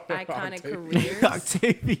her iconic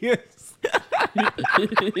Octavia. careers.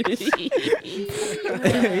 Octavius.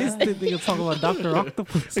 He's thinking of talking about Dr.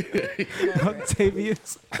 Octopus.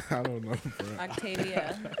 Octavius. I don't know, bro.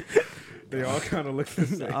 Octavia, They all kind of look the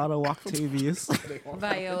same. Otto Octavius.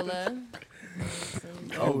 Viola.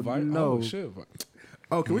 Oh, no. Oh, shit.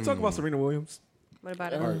 Oh, can we talk about Serena Williams? What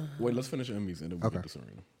about it? All right, wait, let's finish Emmys and then we'll Okay. get to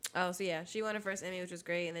Serena. Oh, so yeah, she won her first Emmy, which was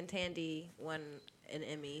great, and then Tandy won an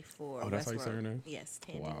Emmy for. Oh, that's how you say her Westworld. name? Yes,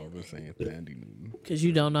 Tandy. Wow, I've been Newman. saying Tandy Newton. Because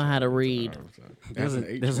you don't know how to read. There's an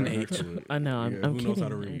right H. next to it. I know. I'm Yeah, who knows kidding. how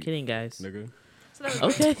to read? I'm kidding, guys. Nigga. So that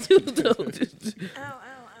was Okay. Ow, ow,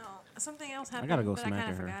 ow. Something else happened. gotta go but I smack kind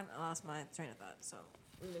at of her. forgot. I lost my train of thought. So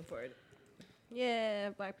moving forward. Yeah,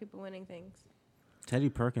 black people winning things. Teddy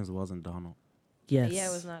Perkins wasn't Donald. Yes. Yeah,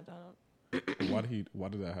 it was not Donald. Why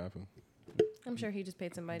did that happen? I'm sure he just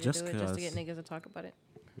paid somebody Just to do it just to get 'cause. niggas to talk about it.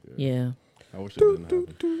 Yeah. I wish it didn't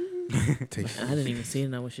happen. I didn't even see it,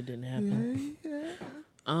 and I wish it didn't happen.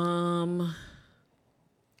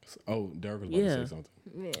 Oh, Derek was about Yeah. to say something.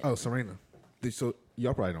 Yeah. Oh, Serena. So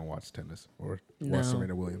y'all probably don't watch tennis or No. watch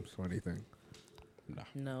Serena Williams or anything.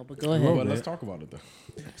 No, but go ahead. But let's talk about it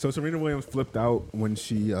though. So Serena Williams flipped out when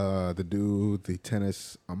she the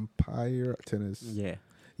tennis umpire Yeah.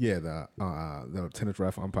 the tennis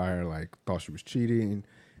ref umpire like thought she was cheating,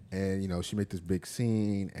 and she made this big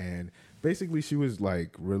scene, and basically she was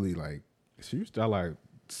like really like she was like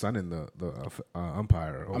sunning the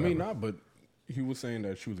umpire. Or I mean, whatever. not, but he was saying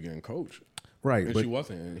that she was getting coached, right, and but she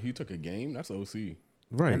wasn't. And he took a game. That's OC.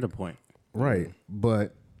 right, End of point. right,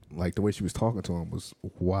 but like the way she was talking to him was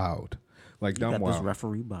wild, like You dumb got this wild.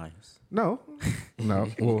 referee bias. No,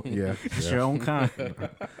 well, yeah, It's yeah. your own kind.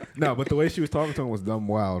 No, but the way she was talking to him was dumb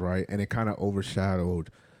wild, right? And it kind of overshadowed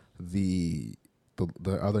the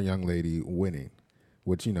other young lady winning,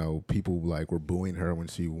 which people like were booing her when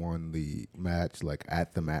she won the match, like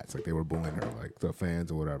at the match, like they were booing her, like the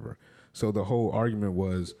fans or whatever. So the whole argument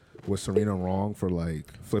was Serena wrong for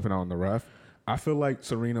like flipping out on the ref? I feel like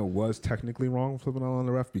Serena was technically wrong flipping out on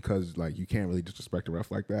the ref because like you can't really disrespect the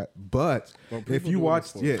ref like that. But Well, if people you do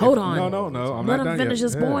watched, this for- yeah, Hold if- on. no, I'm Let not him done finish yet.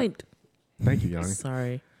 his Yeah. point. Thank you, Yanni.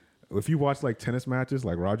 Sorry. If you watch like tennis matches,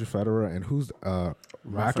 like Roger Federer and who's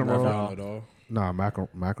McEnroe? Not at all. Nah, McEnroe.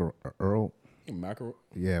 Mackerel.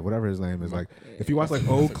 Yeah, whatever his name is. Like, if you watch like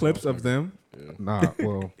old clips of them, nah,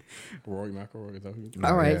 well, Rory McIlroy. Is that who? nah,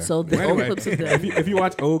 All right, yeah. so the Well, old anyway, clips of them. if you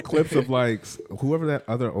watch old clips of like whoever that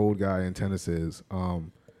other old guy in tennis is,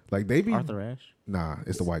 like they be Arthur Ashe. nah,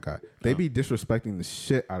 it's the white guy. They be disrespecting the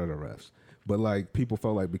shit out of the refs. But like people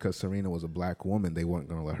felt like because Serena was a black woman, they weren't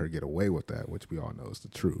gonna let her get away with that, which we all know is the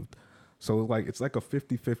truth. So like it's like a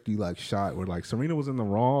 50-50 like shot where like Serena was in the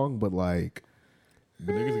wrong, but like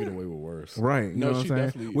But niggas get away with worse. right, you know what I'm she saying?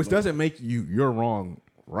 definitely, Which like, doesn't make you're wrong,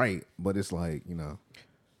 right? But it's like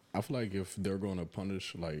I feel like if they're going to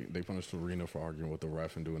punish, like they punish Serena for arguing with the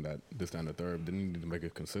ref and doing that, this, that, and the third, then you need to make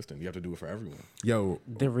it consistent. You have to do it for everyone. yo,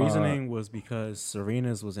 The reasoning was because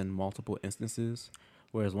Serena's was in multiple instances,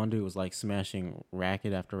 whereas one dude was like smashing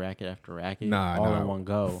racket after racket after racket, all in one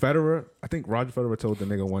go. Federer, I think Roger Federer told the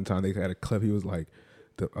nigga one time they had a clip. He was like,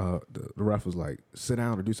 the ref was like, sit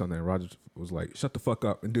down or do something. And Roger was like, shut the fuck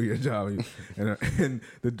up and do your job. and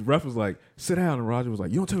the ref was like, sit down. And Roger was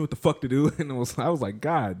like, you don't tell me what the fuck to do. And I was like,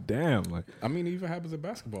 God damn. Like, I mean, it even happens in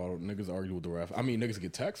basketball. Niggas argue with the ref. I mean, niggas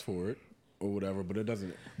get taxed for it or whatever, but it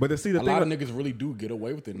doesn't. but see, A lot of niggas really do get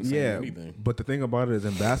away with it and say anything. But the thing about it is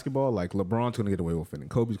in basketball, like LeBron's gonna get away with it and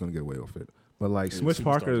Kobe's gonna get away with it. But like Smush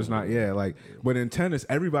Parker is not. Yeah, like but in tennis,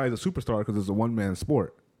 everybody's a superstar because it's a one man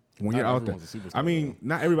sport. when you're out there, everyone's a superstar, I mean,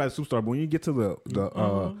 not everybody's a superstar, but when you get to the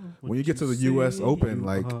when you get to the U.S. Open,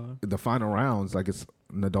 like the final rounds, like it's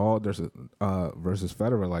Nadal versus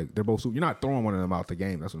Federer, like they're both. You're not throwing one of them out the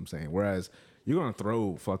game. That's what I'm saying. Whereas you're gonna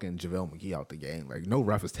throw fucking JaVale McGee out the game. Like no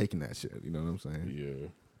ref is taking that shit. You know what I'm saying? Yeah.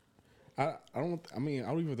 I don't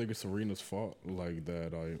even think it's Serena's fault like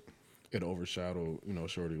that. Like it overshadowed,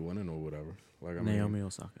 Shorty winning or whatever. Like Naomi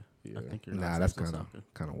Osaka. Yeah. I think you're Nah, that's kind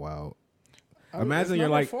of wild. mean, Imagine it's you're not her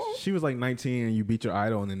like fault. she was like 19 and you beat your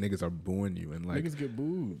idol and then niggas are booing you and like Niggas get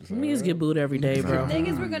booed. Niggas get booed every day, bro.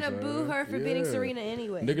 Niggas were gonna boo her for beating Serena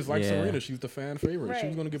anyway. Niggas like Yeah. Serena. She's the fan favorite. right. She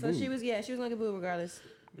was gonna get so booed. she was gonna get booed regardless.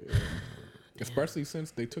 Especially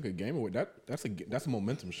since they took a game away. That's a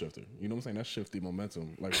momentum shifter. You know what I'm saying? That shifts the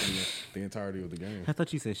momentum, like for the entirety of the game. I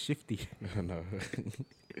thought you said shifty. No.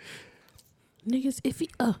 Niggas iffy.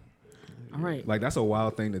 All right. Like that's a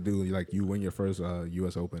wild thing to do. Like you win your first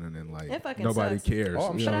U.S. Open and then like It fucking nobody sucks. cares.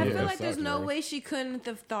 Oh, I'm you sure. But I know? feel Yeah, like there's sucks, no bro. way she couldn't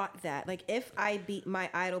have thought that. Like if I beat my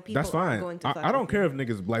idol, people That's are fine. going to. I fuck don't with care me. if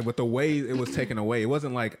niggas like, but the way it was taken away, it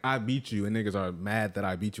wasn't like I beat you and niggas are mad that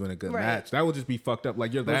I beat you in a good Right. match. That would just be fucked up.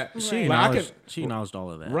 Like you're that. She Like, I acknowledged, could- she acknowledged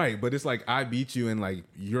all of that. Right, but it's like I beat you and like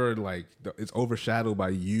you're like it's overshadowed by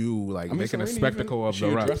you like making a Serena spectacle of she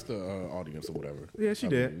the ref. addressed the audience or whatever. Yeah, she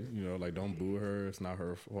did. believe. Like don't boo her. It's not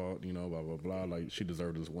her fault. Blah blah blah. Like she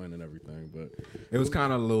deserved this win and everything. But It was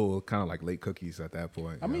kind of like late cookies at that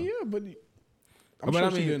point. I mean, yeah, but I'm But sure I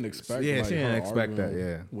she mean, didn't expect. yeah, like, she didn't her expect that, arguing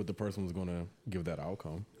yeah. what the person was gonna give that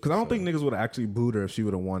outcome. because I don't think niggas would have actually booed her if she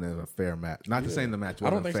would have won in a fair match. Not to say the match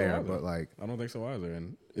I don't wasn't think fair, so either. but like I don't think so either.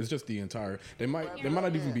 And it's just the entire. They might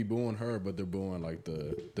not even be booing her, but they're booing like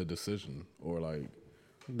the decision or like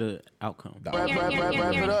The outcome. the Wrap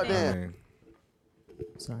it up I then. mean,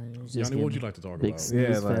 Sorry. it was just Yanni, what getting would you like to talk big about? snooze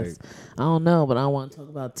Yeah, like- fest. I don't know, but I want to talk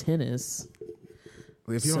about tennis.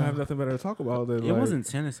 if you So- don't have nothing better to talk about, then It like, wasn't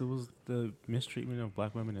tennis. It was the mistreatment of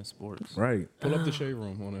black women in sports. right. Pull up the shade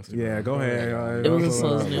room on Instagram. Yeah, go ahead. It was a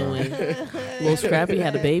Also, Slo's new win. Lil Scrappy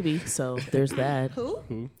had a baby, so there's that.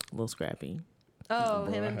 Who? Lil Scrappy. Oh,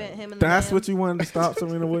 him and the That's man. what you wanted to stop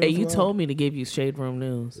Serena Williams. Hey, you from? told me to give you Shade Room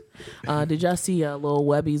news. Did y'all see Lil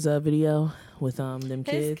Webby's video with them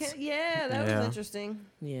His kids? yeah, that Yeah. was interesting.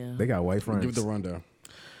 Yeah. They got white friends. Give the rundown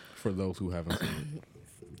for those who haven't seen it.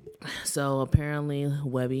 So apparently,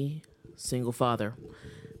 Webby, single father,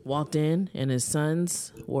 walked in and his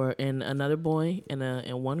sons were and another boy and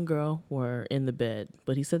one girl were in the bed,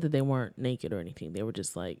 but he said that they weren't naked or anything. They were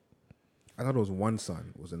just like, I thought it was one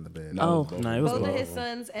son was in the bed. Oh. both. No, it was Both of both. his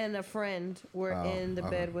sons and a friend were in the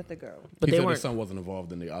bed with the girl. but He they said his weren't. son wasn't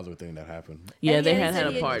involved in the other thing that happened. Yeah, And they he had said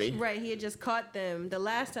a he party. Right, he had just caught them the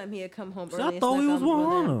last time he had come home early. I and thought we snuck was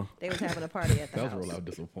on them. one. They was having a party at the That was house. real loud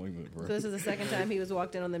disappointment, bro. So this is the second time he was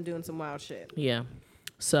walked in on them doing some wild shit. Yeah.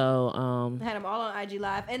 So I had him all on IG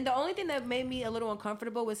Live, and the only thing that made me a little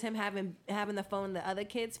uncomfortable was him having the phone in the other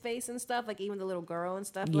kid's face and stuff, like even the little girl and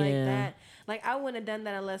stuff like Yeah. that. Like I wouldn't have done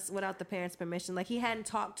that unless without the parents' permission. Like he hadn't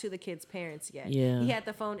talked to the kid's parents yet. Yeah. He had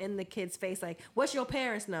the phone in the kid's face, like, "What's your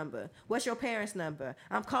parents' number? What's your parents' number?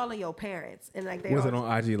 I'm calling your parents." And like they Was it all-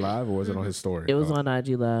 on IG Live or was it on his story? it was Oh. on IG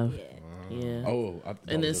Live. Yeah. Yeah. Oh, I thought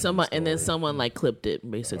it and then was a someone story. like clipped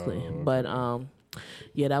it basically. But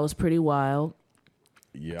yeah, that was pretty wild.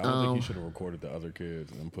 Yeah, I don't think he should have recorded the other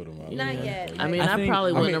kids and put them out. Not there. yet. Like, I mean, I I, think- probably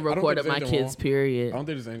I wouldn't mean, have I don't think recorded there's my anything kids. wrong. Period. I don't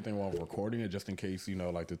think there's anything wrong with recording it, just in case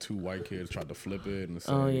like the two white kids tried to flip it and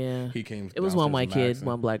say Oh yeah, he came. It was one downstairs white and kid, maxing.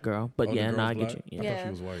 one black girl. But Oh, the yeah, no, girl's I get black? you. I Yeah. thought she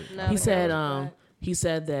was white. No, He the said girl was black. he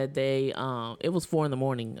said that they it was 4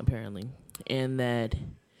 a.m. apparently, and that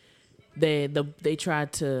they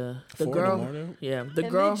tried to the 4 in the girl morning? yeah the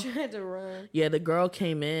And girl they tried to run. yeah the girl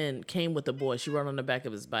came with the boy. She rode on the back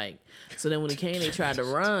of his bike. So then when he came, they tried to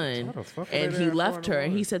run, the fuck are and they he there at left 4 her. in the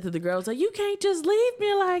And he said to the girls like, "You can't just leave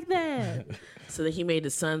me like that." So then he made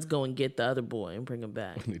his sons go and get the other boy and bring him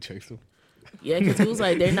back. They chased him. Yeah, because he was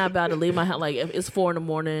like, they're not about to leave my house. Like, if it's 4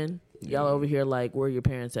 a.m, y'all over here, like, where are your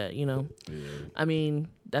parents at, you know? Yeah, I mean,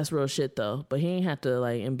 that's real shit, though. But he ain't have to,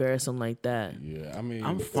 like, embarrass him like that. yeah. I mean,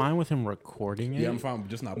 I'm fine with him recording it. Yeah, I'm fine,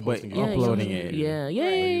 just not But posting it. yeah, uploading yeah, it. Yeah.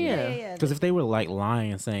 Yeah. Because if they were like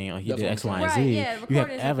lying and saying, "Oh, he That's did what X, I'm Y, saying. and Right, Z," yeah, you have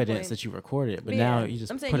recording is evidence recording. that you recorded it. But Yeah. now you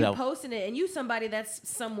just I'm saying put it you out. posting it, and you somebody that's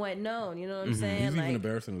somewhat known. You know what I'm saying? He's even Like,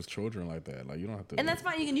 embarrassing his children like that. Like you don't have to. and that's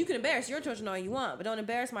fine. You can embarrass your children all you want, but don't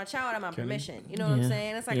embarrass my child on my Can he? permission. You know what I'm Yeah.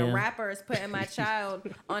 saying? It's like Yeah. a rapper is putting my child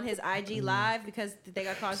on his IG live because they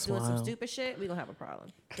got caught doing some wild. stupid shit. We gonna have a problem.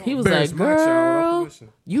 He was Bears like, macho, girl, opposition.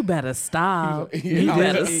 you better stop. He was You like-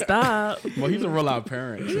 better stop. Well, he's a real live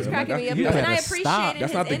parent. He was so, cracking me up, you and I better appreciated stop. his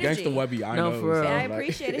That's not the energy. gangster Webby I No, know. for real. so, And I like-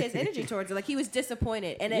 appreciated his energy towards it. Like he was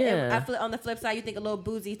disappointed, and Yeah. on the flip side, you think a little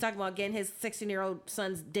boozy. He's talking about getting his 16-year-old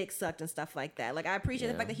son's dick sucked and stuff like that. Like I appreciate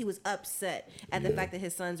the fact that he was upset at the fact that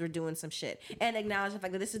his sons were doing some shit, and acknowledge the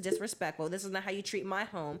fact that this is disrespectful. This is not how you treat my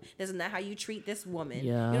home. This is not how you treat this woman.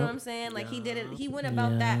 Yeah. You know what I'm saying? Like he did it. He went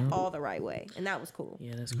about that all the right way, and that was cool.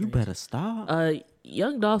 Yeah, that's You crazy. better stop.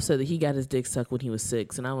 Young Dolph said that he got his dick sucked when he was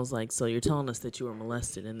 6, and I was like, so you're telling us that you were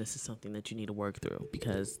molested, and this is something that you need to work through,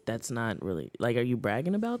 because that's not really, like, are you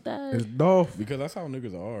bragging about that? It's Dolph. Because that's how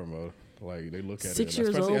niggas are, bro. Like they look at 6 it, years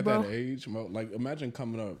especially old, at bro. that age. Bro, like imagine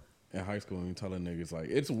coming up in high school and you telling niggas like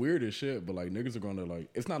it's weird as shit, but like niggas are gonna like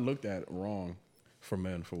it's not looked at wrong for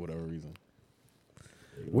men for whatever reason.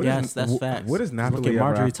 What yes, is- that's wh- facts. What is Look at Napoli ever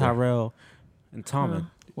Marjorie after? Tyrell and Tommen.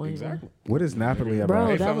 What- Exactly. What is Napoli ever Bro,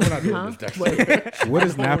 after? that fam, was, we're not doing huh? this, Dexter. What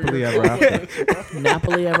is Napoli ever after?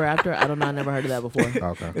 Napoli Ever After? I don't know, I never heard of that before.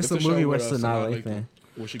 Okay. It's a a show movie with, where Sanaa Sanaa Lathan.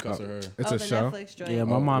 Where she cussing her. It's oh, a the show. Netflix joint. Yeah,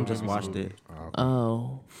 my Oh, mom okay. just watched it.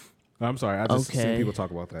 Oh, I'm sorry. I just Okay. seen people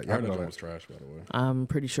talk about that. I heard Y'all that know was that. trash, by the way. I'm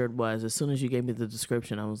pretty sure it was. As soon as you gave me the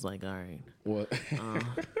description, I was like, all right. What?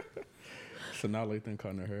 Sanaa Lathan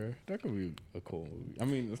cutting her hair. That could be a cool movie. I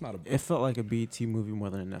mean, it's not a. It felt like a BET movie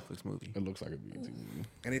more than a Netflix movie. It looks like a BET movie.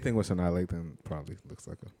 Anything with Sanaa Lathan probably looks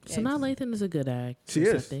like a. Sanaa Lathan is a good actress, She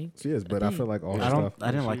I is. think. She is, but I feel like all her I don't. stuff.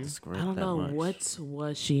 I didn't like the script. I don't that know much. what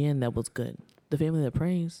was she in that was good. The Family That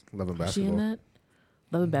Prays. Loving Was she in basketball. that?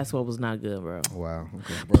 Love and Basketball was not good, bro. Wow.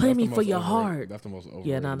 Okay. Bro, Play that's me the for most your overrated- heart. That's the most overrated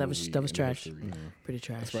Yeah, no, that was movie in trash. history. Pretty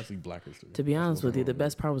trash. Especially Black history. To be That's honest most with you, the overrated.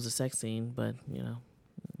 best part was the sex scene, but you know,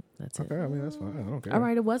 that's it. Okay. I mean, that's fine. I don't care. All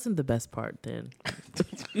right, it wasn't the best part then.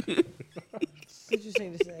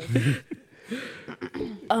 Interesting to say.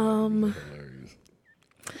 Um. Hilarious.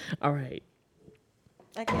 All right,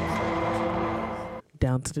 I can't.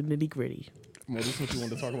 down to the nitty gritty. Well, this is what you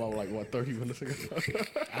wanted to talk about, like, what, 30 minutes ago?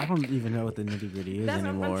 I don't even know what the nitty gritty is That's what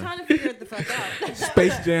anymore. I'm trying to figure it the fuck out.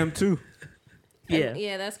 Space Jam 2. Yeah.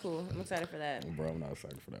 Yeah, that's cool. I'm excited for that. Bro, I'm not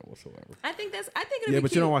excited for that whatsoever. I think it'll Yeah, be but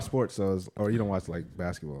cute. you don't watch sports, so or you don't watch like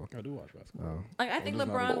basketball. I do watch basketball. Oh. Like I think just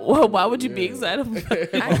not LeBron. Well, why would you be Yeah. excited? I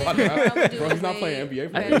think LeBron would do Bro, a he's not way playing NBA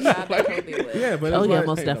for better this. job than Kobe would. Yeah, but Oh it's yeah, like,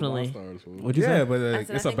 most Hey, the definitely. Monstars, fool. What'd you yeah, say? but I said,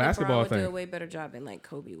 it's I a think basketball LeBron would do a thing. way better job than like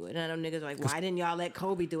Kobe would. And I know niggas are like, why didn't y'all let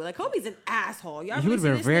Kobe do it? Like Kobe's an asshole. Y'all He really would've see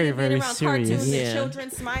been this very, nigga being very around serious. cartoons Yeah. and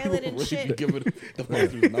children smiling and Really shit. giving the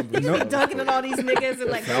Monsters numbers. He was dunking at all these niggas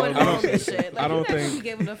and like going I don't- home and shit. Like I don't you think- think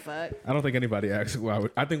giving a fuck. I don't think anybody asked why.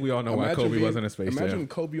 I think we all know why Kobe wasn't in Space Imagine Jam.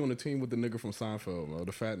 Kobe on the team with the nigga from Seinfeld, bro,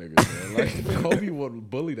 the fat nigga. Man. Like Kobe would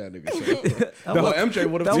bully that nigga. So. Well, MJ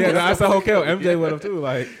would have. Yeah, that's the whole kill. MJ would have too.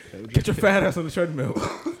 Like, get your fat ass on the treadmill.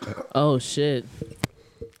 Oh shit.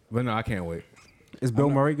 But no, I can't wait. Is Bill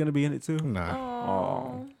Murray gonna be in it too? Nah,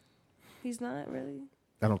 Oh, he's not really.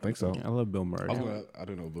 I don't think so. I love Bill Murray. I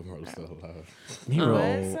didn't know Bill Murray was still alive. He What,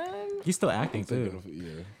 rolled. son? He's still acting Thinking too. of,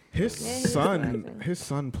 yeah. His Yeah, he is son, laughing. his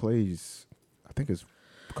son plays. I think it's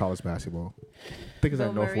college basketball. I think it's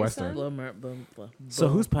at Bill Murray's Northwestern. son? So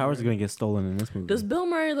whose powers are gonna get stolen in this movie? Does Bill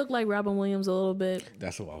Murray look like Robin Williams a little bit?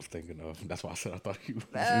 That's what I was thinking of. That's why I said I thought he was.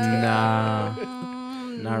 Nah,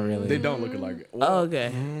 not really. They don't look alike. Oh, Well,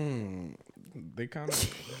 okay. they kind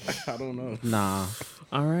of. I don't know. Nah.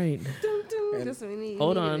 All right. Just when he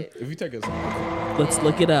Hold needed on. it. If you take a Let's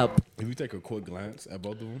look it up. a quick glance at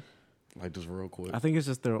both of them, like just real quick, I think it's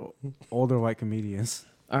just they're older white comedians.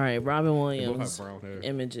 All right, Robin they both Williams have brown hair.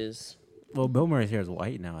 images. Well, Bill Murray's hair is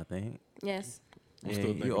white now, I think. Yes. I'm Yeah, still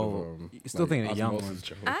you thinking old. of, You're still thinking of young Osmosis ones.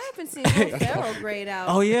 Jones. I haven't seen Will Ferrell grayed out.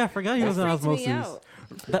 Oh yeah, I forgot he that was on freaks me Osmosis. out.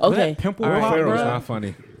 That, Okay. that pimple All right, pop, Pharaoh's bro. not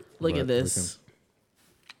funny. Look But at this.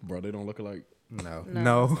 Bro, they don't look alike. No.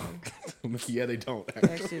 No. Yeah, they don't.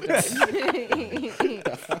 Actually, they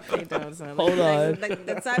don't, son. Hold on. Like,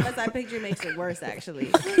 the side by side picture makes it worse, actually.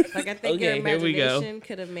 Like I think your Okay, here we go. imagination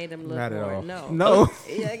could have made him look Not at more. all. No. No.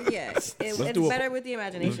 Yeah. It's do a- better with the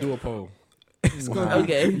Let's imagination. do a poll.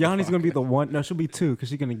 Okay. Yanni's gonna be the one. No, she'll be two because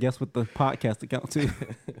she's gonna guess with the podcast account too.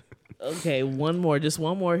 Okay, one more. Just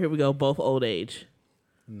one more. Here we go. Both old age.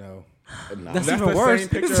 No. Nah. That's That's even the worse. same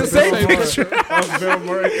picture It's the of same Bill Murray. picture. Of Bill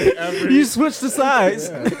Murray every. You switched the sides.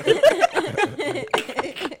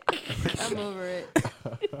 I'm over it.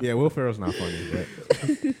 Yeah, Will Ferrell's not funny,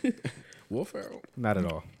 but Will Ferrell. not at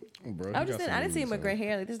all. Bro, I he just got said some I didn't see him movies, with gray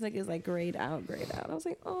hair. Like this nigga is like grayed out. I was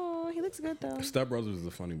like, oh, he looks good though. Step Brothers is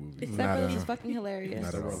a funny movie. Step Not Brothers at is all. fucking hilarious. Not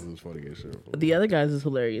Step at all. Brothers is funny as shit. The other guys is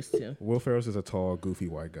hilarious too. Will Ferrell's is a tall, goofy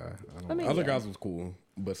white guy. I don't I mean, Other yeah. guys was cool,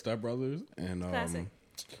 but Step Brothers and Classic.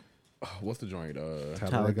 What's the joint?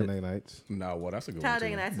 Talladega Nights. Nah, well, that's a good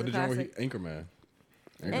Talladega one too. Nights is But a the joint classic. with Anchorman.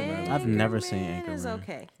 I've never seen Anchorman is Anchorman.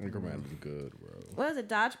 okay. Anchorman is good, bro. What was it?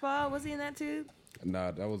 Dodgeball? Was he in that too?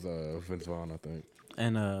 Nah, that was Vince Vaughn, I think.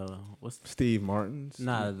 And what's Steve Martin's.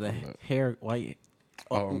 the hair white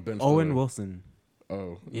Ben Owen Stiller. Wilson.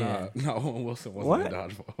 Oh, Yeah. nah, Owen Wilson wasn't What? in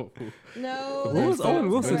Dodgeball. No. What that's was not Owen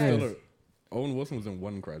Wilson correct. in? Stiller. Owen Wilson was in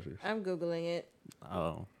One Crashers. I'm googling it.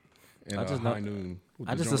 Oh, And I just High know- Noon. with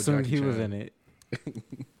I the just joint with assumed Jackie he was Chan. in it.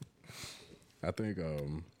 I think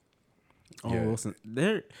Owen Yeah. Wilson.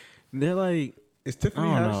 They're like Is Tiffany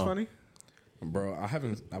I don't Haddish know. funny? bro,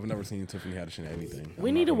 I've never seen Tiffany Haddish in anything. We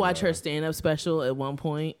I'm need not to gonna watch lie. her stand up special at one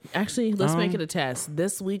point. Actually, let's make it a test.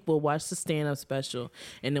 This week we'll watch the stand up special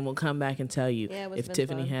and then we'll come back and tell you Yeah, it was if Vince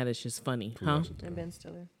Tiffany Vaughn. Haddish is funny. Huh? And Ben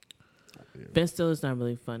Stiller. Ben Stiller's not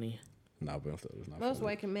really funny. Nah, Ben Stiller's not Most funny.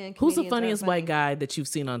 white men. Who's the comedians aren't funniest funny. white guy that you've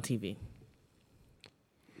seen on TV?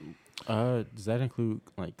 does that include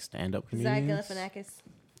like stand up Zach comedians? Galifianakis.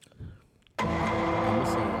 I'm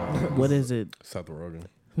gonna say What is it? Seth Rogen.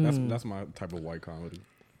 Hmm. That's my type of white comedy.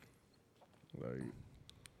 Like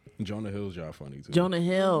Jonah Hill's y'all funny too. Jonah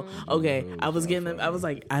Hill. Okay, Hill I was is getting not them. I was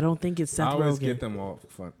funny. like, I don't think it's Seth I always Rogen. get them all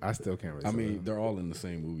fun. I still can't really. I say mean, them. they're all in the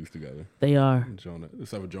same movies together. They are. Jonah,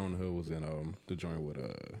 except for Jonah Hill was in the joint with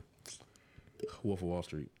Wolf of Wall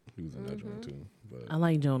Street. He was in that joint too. But I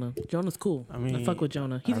like Jonah. Jonah's cool. I mean, fuck with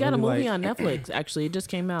Jonah. He's I got a really movie like- on Netflix. Actually, it just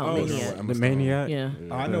came out. Oh, Maniac. Emma The Stone. Maniac. Yeah.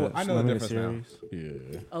 Oh, I know the limited difference now. series.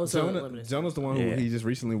 Yeah. Oh, so Jonah, limited. Jonah's the one Yeah. who he just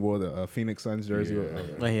recently wore the Phoenix Suns jersey. Yeah.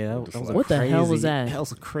 Like, yeah, that was a What the hell was crazy- that? That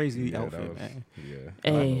was a crazy Yeah, that outfit, was- man. Yeah. I don't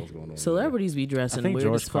know Hey, what's going on celebrities be I dressing think weird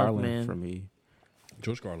George as fuck, Carlin man. for me. there.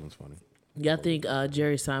 George Carlin's funny. Y'all think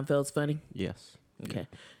Jerry Seinfeld's funny? Yes. Okay.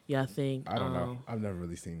 Y'all think I don't know. I've never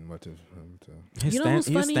really seen much of him. So. His You know who's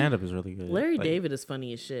his funny? stand up is really good. Larry Like, David is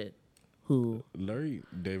funny as shit. Who? Larry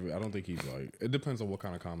David, I don't think he's like. It depends on what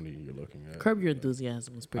kind of comedy you're looking at. Curb Your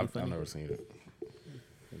Enthusiasm was pretty I've funny. never seen it,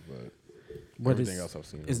 but What everything is- else I've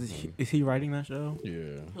seen. Is funny. he writing that show?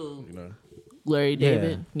 Yeah. Who? You know. Larry Yeah.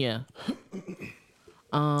 David? Yeah.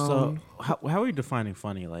 So how are you defining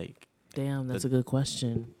funny? Like, Damn, that's a good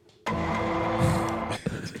question.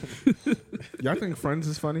 Y'all think Friends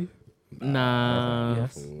is funny? Nah.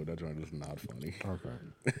 yes. Oh, that joint is not funny. Okay.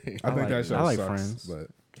 I I think like- that show I like sucks, Friends. but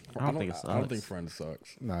I don't think it I don't sucks. think Friends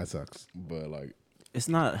sucks, nah, it sucks. but like It's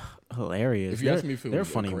not hilarious. if you ask me if it they're was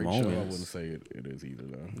funny a great show, I moments. wouldn't say it is either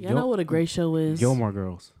though. Y'all know what a great show is? Gilmore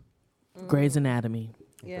Girls. Grey's Anatomy.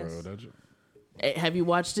 Yes. Bro, that Have you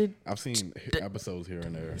watched it? I've seen episodes here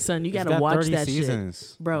and there. Son, you It's gotta got watch 30 that seasons.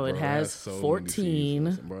 shit. Bro, it Bro, has so many 14.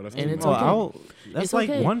 seasons. Bro, that's and too it's much. okay. That's It's like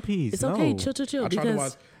okay. One Piece. It's no. okay. Chill, chill. I tried to Because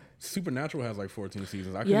watch Supernatural has like 14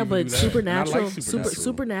 seasons. I couldn't yeah, even do but that. Supernatural, And I like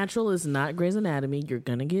Supernatural is not Grey's Anatomy. You're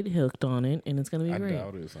gonna get hooked on it, and it's gonna be I great.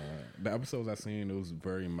 doubt it, son. The episodes I seen, it was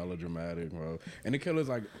very melodramatic, bro. And the killer's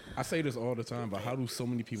like, I say this all the time, but how do so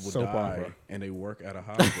many people Soap die opera. and they work at a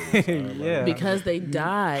hospital? son? Like, Yeah. Because they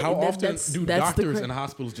die. how That- often do that's the doctors cra- in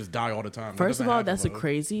hospitals just die all the time? That First of doesn't all, happen, that's a bro.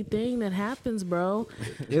 crazy thing that happens, bro.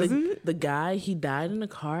 Is the, it? the guy, he died in a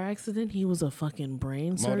car accident. He was a fucking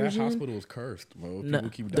brain Bro, that surgeon. hospital is cursed, bro. People No,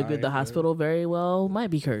 keep the, dying. the bro. hospital very well might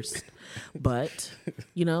be cursed, but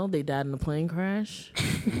you know they died in a plane crash.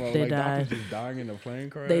 Bro, they like, died. doctors just dying in a plane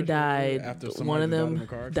crash. They bro, died. after somebody One of just died in them a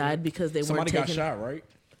car accident? died because they Somebody weren't got taking. shot, right?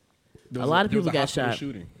 There A was lot of there was people got hospital shot.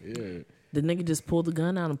 Shooting. Yeah. The nigga just pulled the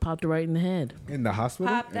gun out and popped it right in the head. In the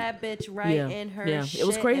hospital? Pop that bitch right Yeah. in her Yeah. shit. It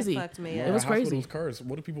was crazy. And fucked me It up. was The crazy. hospital's cursed.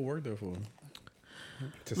 What do people work there for?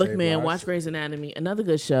 To Look, save man, lives? watch Grey's Anatomy. Another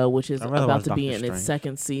good show, which is I'd rather about watch to be Doctor in its Strange.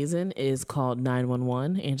 second season, is called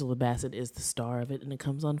 911. Angela Bassett is the star of it, and it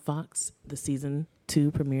comes on Fox. The season 2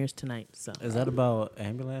 premieres tonight. So Is that about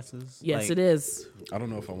ambulances? yes, Like, it is. I don't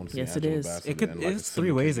know if I want to see Yes, it Angela is. Bassett It could. in, like, It's a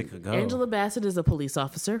three ways it syndicated- could go. Angela Bassett is a police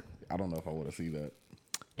officer. I don't know if I want to see that.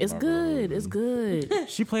 It's Not really. good. It's good.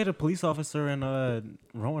 She played a police officer in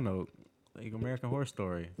Roanoke, like American Horror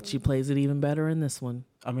Story. She plays it even better in this one.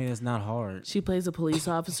 I mean, it's not hard. She plays a police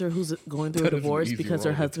officer who's going through a That is an divorce easy because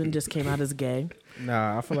her role. husband just came out as gay.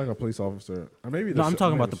 Nah, I feel like a police officer. Or maybe No, I'm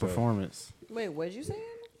talking about the show. performance. Wait, what'd you say?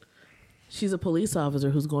 She's a police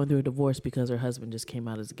officer who's going through a divorce because her husband just came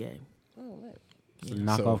out as gay. Oh, lit. So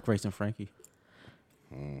knock So- off Grace and Frankie.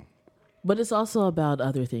 But it's also about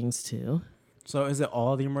other things too. So is it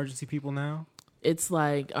all the emergency people now? It's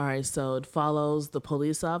like, all right, so it follows the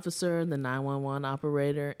police officer, the 911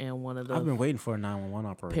 operator, and one of the I've been waiting for a 911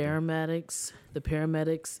 operator. paramedics,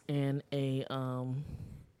 and a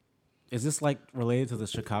Is this like related to the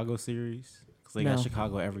Chicago series? Because they got No.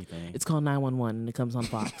 Chicago everything. it's called 911, and it comes on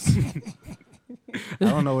Fox. I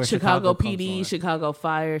don't know where Chicago comes PD, from. Chicago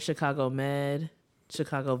Fire, Chicago Med,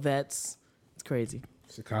 Chicago Vets. It's crazy.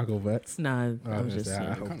 Chicago Vets. Nah, I I was was just I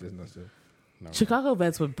yeah. hope there's no shit. No. Chicago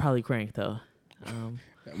Vets would probably crank though.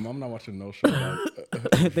 I'm not watching no show.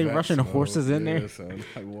 About, They vets, rushing so, horses in there? So,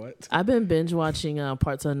 like what? I've been binge watching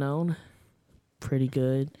Parts Unknown. Pretty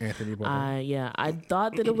good. Anthony Bourdain. I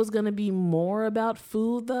thought that it was gonna be more about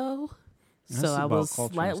food though, That's so I about was culture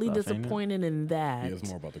and slightly stuff, ain't it? disappointed in that. Yeah, it's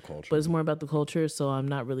more about the culture. But it's more about the culture, so I'm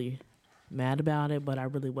not really mad about it. But I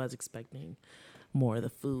really was expecting more of the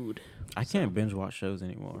food. I can't binge watch shows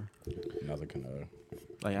anymore. Neither can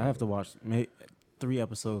Like I have to watch 3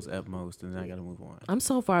 episodes at most, and then I got to move on. I'm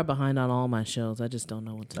so far behind on all my shows. I just don't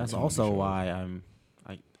know what to That's do. also why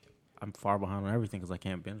I'm far behind on everything because I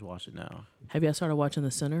can't binge watch it now. Have y'all started watching The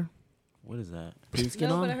Sinner? What is that? Please get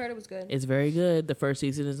No, on. but I heard it was good. It's very good. The first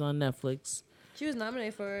season is on Netflix. She was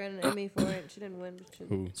nominated for an Emmy for it. She didn't win. But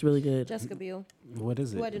Who? It's really good. Jessica Biel, What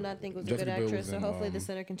is who I it? do not think was Jessica a Biel good was actress. So in, hopefully the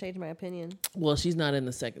center can change my opinion. Well, she's not in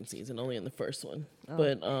the second season, only in the first one. Oh.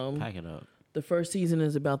 But Pack it up. the first season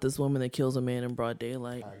is about this woman that kills a man in broad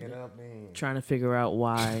daylight, trying to figure out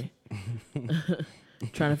why.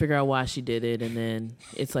 Trying to figure out why she did it, and then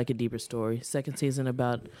it's like a deeper story. Second season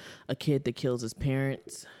about a kid that kills his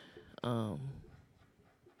parents,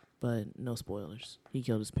 but no spoilers. He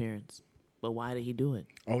killed his parents, but why did he do it?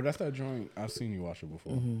 Oh, that's that joint. I've seen you watch it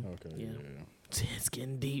before. Okay. Yeah. Yeah. It's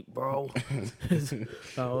getting deep, bro.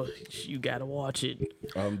 Oh, you gotta watch it.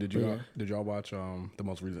 Did y'all watch the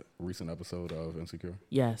most recent episode of Insecure?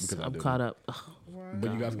 Yes, Because I I'm didn't. caught up. Ugh,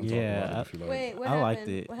 But you guys can talk Yeah, about it if you like. Wait, what I happened? liked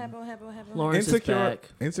it. What happened? What happened? What happened? Lawrence is Insecure. back.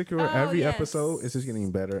 Insecure. Oh, Every yes. episode is just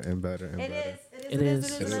getting better and better and It better. is. It is. It It is.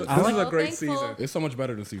 is. I'm This is so a great thankful. season. It's so much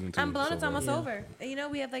better than season 2. I'm blown. so It's almost Yeah. over. And you know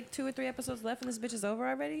we have like 2 or 3 episodes left, and this bitch is over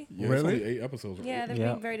already. Yeah, Really? It's only 8 episodes. Yeah, they're Yeah.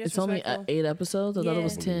 being very It's only disrespectful. 8 episodes. I thought it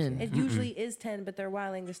was Yeah. 10. It usually is 10, but they're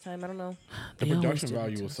wilding this time. I don't know. The They always production do that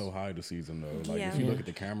value to was us. so high this season, though. Like, Yeah. if you Yeah. look at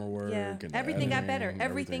the camera work Yeah, and the everything got editing, better.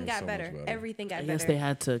 Everything is got so better. much Everything got I better. guess they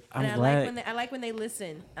had to. I'm And glad. I like when they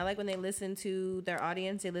listen. I like when they listen to their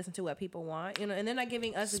audience. They listen to what people want, you know, and they're not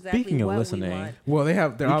giving us exactly Speaking of what listening, we want. Well, they're We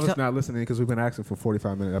obviously tell- not listening because we've been asking for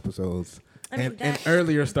 45-minute episodes I mean, and that-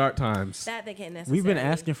 earlier start times. That they can't necessarily. We've been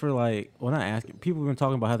asking for not asking. People have been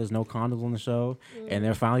talking about how there's no condoms on the show, and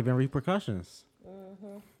there finally been repercussions.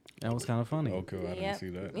 That was kind of funny. Okay, I didn't see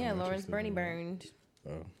that. Yeah, I'm Lawrence interested Bernie in that. burned.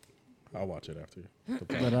 I'll watch it after.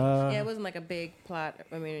 But Yeah, it wasn't like a big plot.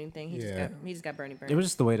 I mean, anything. Yeah. He just got Bernie burned. it was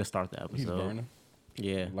just the way to start the He's episode. burning.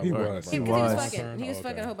 Yeah, Like, He burn- was. He He was was. fucking. He was Okay,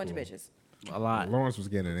 fucking a whole bunch of cool. bitches. a lot. Lawrence was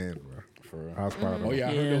getting it in, bro. For real. I was proud of him. Oh yeah, I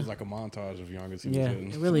heard Yeah. there was like a montage of young as he Yeah. was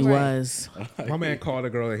hitting. It really Right. was. My man called a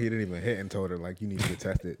girl that he didn't even hit and told her like, "You need to get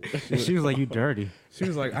tested." She was like, "You dirty." She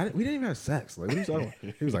was like, "We didn't even have sex. Like, what are you talking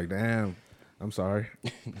about?" He was like, "Damn, I'm sorry.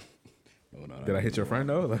 Oh, no, Did I hit your friend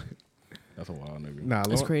though?" Like, That's a wild nigga. nah,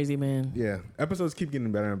 It's crazy, man. Yeah, episodes keep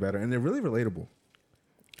getting better and better, and they're really relatable.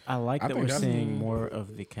 I like I that think we're that's- seeing more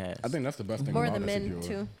of the cast. I think that's the best thing More about the men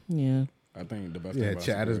Insecure. too. Yeah. I think the best Yeah, thing about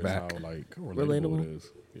Chad is Insecure back. how like relatable, Relatable. it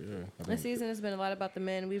is. Yeah. I This think season has been a lot about the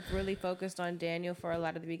men. We've really focused on Daniel for a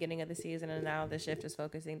lot of the beginning of the season, and now the shift is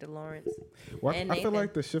focusing to Lawrence. Well, And I feel Nathan.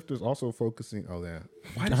 like the shift is also focusing. Oh yeah,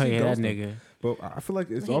 why did Oh she yeah, that ghost him? nigga. But I feel like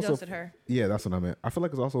it's He also ghosted her. yeah, that's what I meant. I feel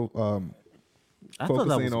like it's also I thought that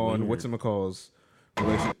focusing was on weird. whatchamacall's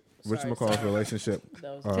relationship.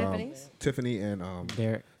 Tiffany's. Tiffany and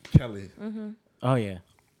There. Kelly. Oh yeah,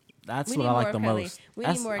 that's We what need I more like of the Kelly. most. We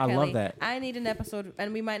That's- need more of I Kelly. love that. I need an episode,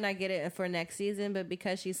 and we might not get it for next season, but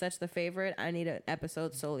because she's such the favorite, I need an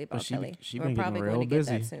episode solely about she- Kelly. she We're been getting probably real going to get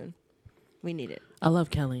that busy. soon. We need it. I love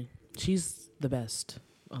Kelly. She's the best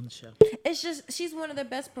on the show. It's just she's one of the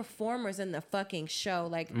best performers in the fucking show.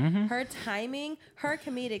 Like Mm-hmm. her timing, her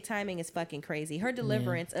comedic timing is fucking crazy. Her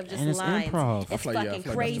deliverance of just And it's lines, improv. I it's feel like- yeah, I fucking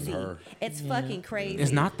feel like that's just crazy. her. It's fucking crazy.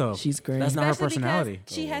 It's not though. She's great. That's not her Especially personality.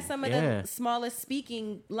 because she has some of Yeah. the smallest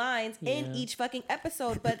speaking lines in Yeah. each fucking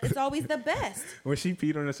episode, but it's always the best. When she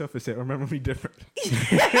peed on herself and said, "Remember me different."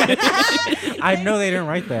 I know they didn't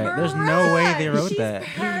write that. There's no way they wrote She's that.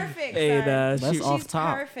 Perfect. And, son. That's She's off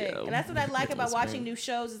top. perfect, Yeah. and that's what I like about That's watching great. new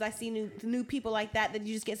shows. Is I see new people like that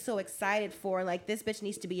you just get so excited for. Like this bitch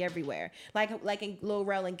needs to be everywhere. Like in Lil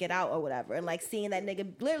Rel and Get Out or whatever, and like seeing that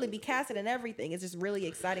nigga literally be casted and everything is just really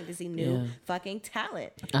exciting to see new Yeah. fucking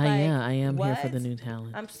talent. I Like, am here for what? the new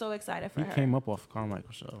talent. I'm so excited for He her. came up off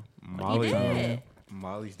Carmichael show. He did.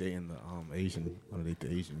 Molly's dating the Asian, underneath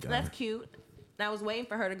the Asian guy. That's cute. And I was waiting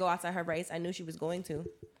for her to go outside her race. I knew she was going to.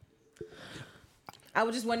 I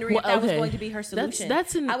was just wondering if Well, that was okay. going to be her That's- solution.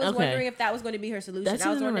 that's an- I was okay. wondering if that was going to be her solution. That's I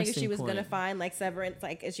was an wondering if she interesting was going to point. find like Severance,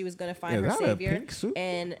 like if she was going to find Is her that a savior. pink suit?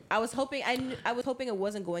 And I was hoping I was hoping it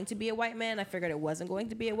wasn't going to be a white man. I figured it wasn't going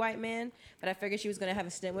to be a white man, but I figured she was going to have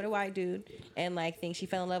a stint with a white dude and like think she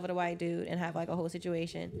fell in love with a white dude and have like a whole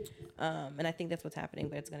situation. And I think that's what's happening,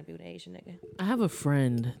 but it's going to be with an Asian nigga. I have a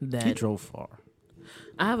friend He that drove far.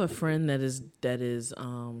 I have a friend that is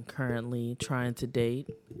currently trying to date,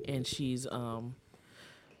 and she's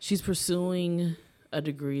pursuing a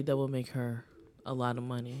degree that will make her a lot of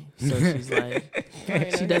money. So she's like,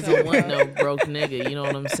 she doesn't want no broke nigga. You know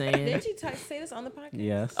what I'm saying? Didn't she say this on the podcast?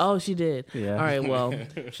 Yes. Oh, she did. Yeah. All right. Well,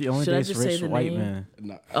 She only should I dates just say rich the white name? men.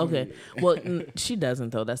 Nah, okay. Well, she doesn't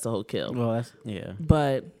though. That's the whole kill. Well, that's yeah.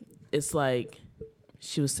 But it's like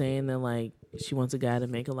she was saying that like she wants a guy to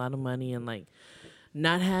make a lot of money and like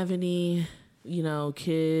not have any,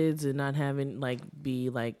 kids and not having like be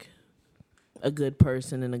like a good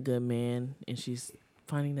person and a good man, and she's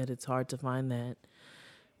finding that it's hard to find that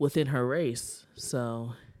within her race.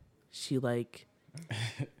 So she like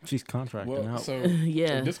She's contracting well, Yeah. out. so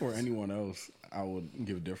if this were anyone else, I would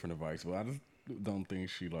give different advice. But I just don't think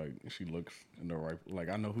she looks in the right. Like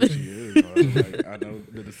I know who she is. Like, I know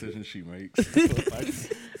the decisions she makes. So,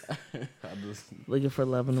 like, I just looking for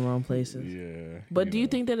love in the wrong places. yeah. But do you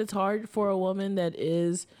think that it's hard for a woman that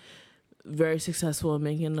is very successful and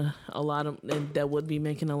making a lot of, and that would be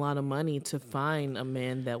making a lot of money to find a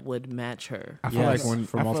man that would match her? I feel Yes, like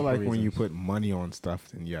for when multiple when you reasons. put money on stuff,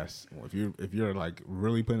 then yes. If you're like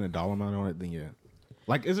really putting a dollar amount on it, then yeah.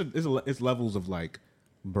 Like it's levels of like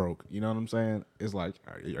broke. You know what I'm saying? It's like,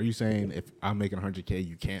 are you saying if I'm making 100K,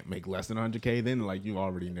 you can't make less than 100K? Then like you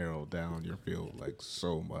already narrowed down your field like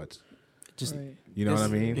so much. Just You know what I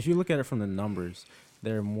it's- mean? If you look at it from the numbers,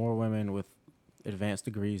 there are more women with advanced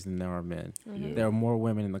degrees than there are men. There are more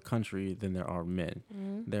women in the country than there are men.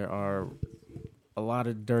 There are a lot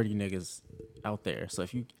of dirty niggas out there. So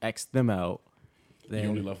if you X them out, You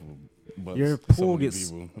only then left with your so pool many gets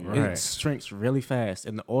people. Right. it shrinks really fast,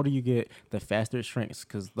 and the older you get, the faster it shrinks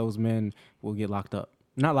because those men will get locked up.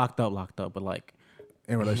 Not locked up, but like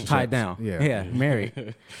In relationships, tied down. Yeah,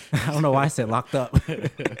 married. I don't know why I said locked up.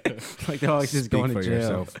 Like they're always just Speak going to for jail.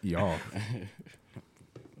 yourself, y'all.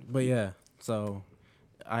 But yeah, so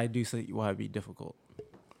I do see why it'd be difficult.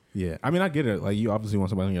 Yeah, I mean I get it. Like you obviously want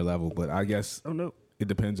somebody on your level, but I guess Oh no. it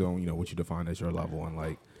depends on what you define as your level and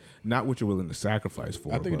like not what you're willing to sacrifice for.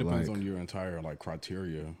 I think it but, depends like, on your entire like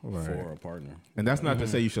criteria Right. for a partner. And that's not to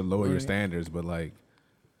say you should lower your standards, but like,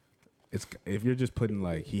 it's if you're just putting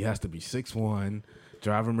like he has to be 6'1",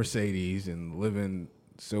 drive a Mercedes, and live in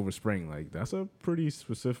Silver Spring, like that's a pretty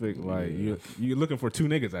specific. Like you're looking for two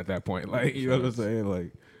niggas at that point. Like you know what I'm saying?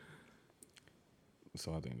 Like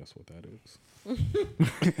So I think that's what that is.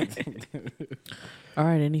 All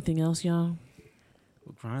right. Anything else, y'all?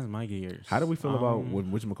 What grinds my gears? how do we feel about what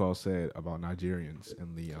whatchamacallit said about Nigerians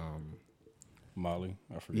and the Molly,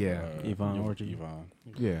 I forget. Yeah. Yvonne Orji. Yvonne.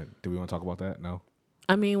 yeah? Do we want to talk about that? No.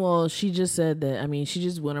 I mean, well, she just said that. I mean, she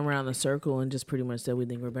just went around the circle and just pretty much said we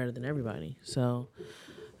think we're better than everybody. So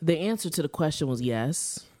the answer to the question was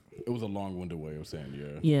yes. It was a long-winded way of saying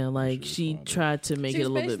yeah. Yeah, like She she responded. tried to make She it a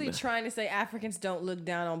was little basically bit. trying to say Africans don't look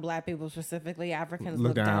down on black people specifically. Africans Look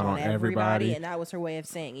look down on everybody, everybody. and that was her way of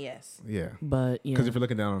saying yes. Yeah. But yeah, Because if you're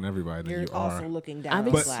looking down on everybody, then You're you also are. looking down I on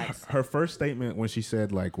think But blacks. her first statement when she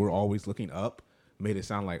said like we're always looking up made it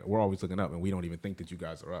sound like we're always looking up and we don't even think that you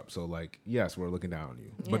guys are up. So like yes, we're looking down on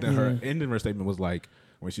you. But then her end of her statement was like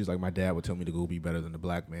when she's like my dad would tell me to go be better than the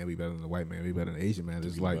black man, be better than the white man, be better than the Asian man.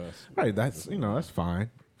 It's like best. right, that's that's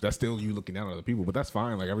fine. That's still you looking down on other people, but that's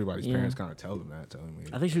fine. Like everybody's parents kind of tell them that. Telling me,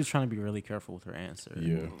 I think she was trying to be really careful with her answer.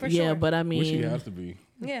 Yeah. For yeah, sure. but I Which he mean, has to be.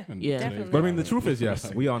 Yeah, in Yeah. today's definitely. but I mean the climate. truth is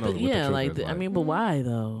yes, we all know. What the yeah, truth like is, I mean, but why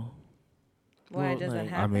though? Why Well, does that like,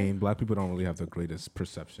 happen? I mean, black people don't really have the greatest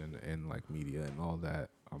perception in like media and all that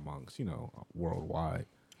amongst worldwide.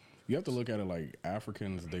 You have to look at it like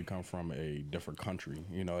Africans, they come from a different country,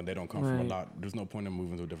 and they don't come from a Right. lot. There's no point in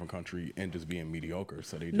moving to a different country and just being mediocre.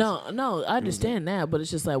 So they just, No, I understand that, but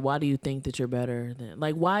it's just like, why do you think that you're better than?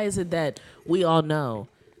 Like, why is it that we all know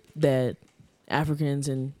that Africans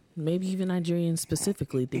and maybe even Nigerians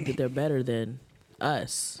specifically think that they're better than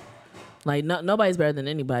us? Like, nobody's better than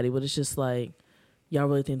anybody, but it's just like, y'all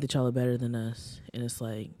really think that y'all are better than us, and it's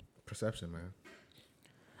like, Perception, man.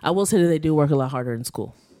 I will say that they do work a lot harder in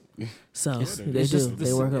school. So they It's do. just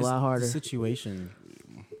They work a lot harder. The situation,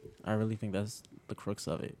 I really think that's the crux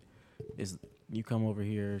of it. Is you come over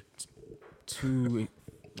here to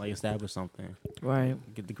like establish something, Right.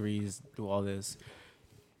 get degrees, do all this.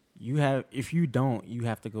 If you don't, you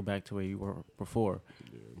have to go back to where you were before.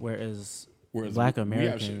 Whereas Whereas Black we have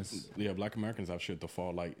Americans. Black Americans have shit to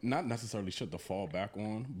fall, like, not necessarily shit to fall back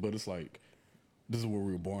on, but it's like, this is where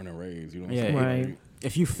we were born and raised. You know what I'm saying? Right. Like,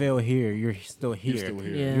 If you fail here, you're still here. You're still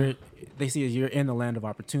here. Yeah. They see as you're in the land of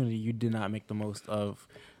opportunity. You did not make the most of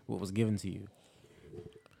what was given to you.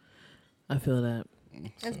 I feel that.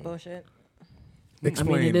 That's bullshit. I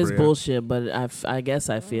mean, it is bullshit, but I guess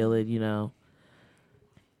I feel it. You know.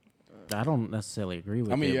 I don't necessarily agree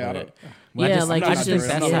with I mean, it. yeah, I but don't- but I Yeah, just- like I it's just think just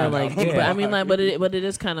that's yeah, how- like. yeah. But I mean, like, but it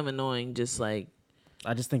is kind of annoying. Just like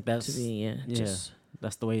I just think that's to be, yeah, just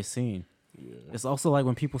that's the way it's seen. It's also like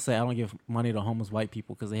when people say I don't give money to homeless white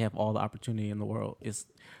people because they have all the opportunity in the world.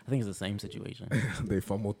 I think it's the same situation. They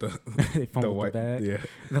fumbled the They fumbled the white bag. Yeah,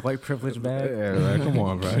 The white privilege bag. yeah. Like, come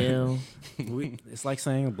on, bro. chill. It's like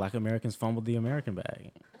saying Black Americans fumbled the American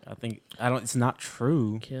bag. It's not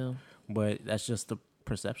true, Kill. but that's just the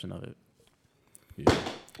perception of it. yeah.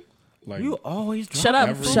 Like, You always Shut up!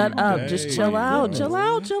 Every Shut up! day, Just chill out! Chill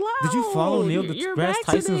out! Chill out! Did you follow Neil You're deGrasse maxing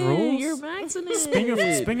Tyson's it. rules? You're maxing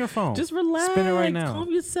it. Spin your phone. Just relax. Spin it right now.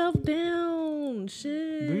 Calm yourself down.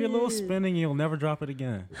 Shit. Do your little spinning, you'll never drop it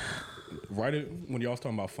again. right when y'all was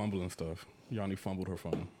talking about fumbling stuff, Yanni fumbled her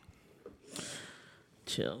phone.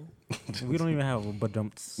 Chill. We don't even have a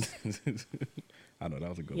badumps. I know that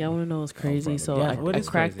was a good Yeah, I one. want to know what's crazy. proud So of Yeah, I what is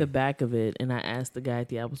cracked crazy? the back of it, and I asked the guy at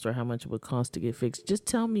the Apple Store how much it would cost to get fixed. Just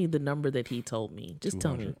tell me the number that he told me. Just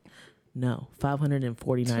tell me. 200. No,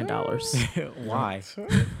 $549. Why?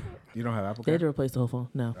 You don't have Apple They had Care? to replace the whole phone.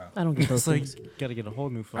 No, I don't get those So you things. gotta get a whole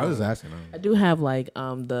new phone. I was just asking. I do have like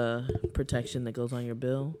the protection that goes on your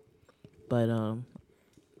bill, but I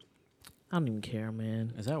don't even care,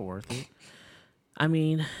 man. Is that worth it? I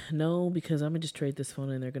mean, no, because I'm gonna just trade this phone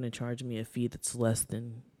and they're gonna charge me a fee that's less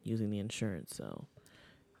than using the insurance, so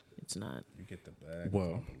it's not. You get the bag.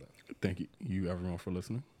 Well, thank you everyone for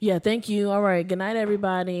listening. Yeah, thank you. All right, good night,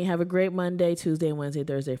 everybody. Have a great Monday, Tuesday, Wednesday,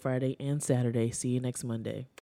 Thursday, Friday, and Saturday. See you next Monday.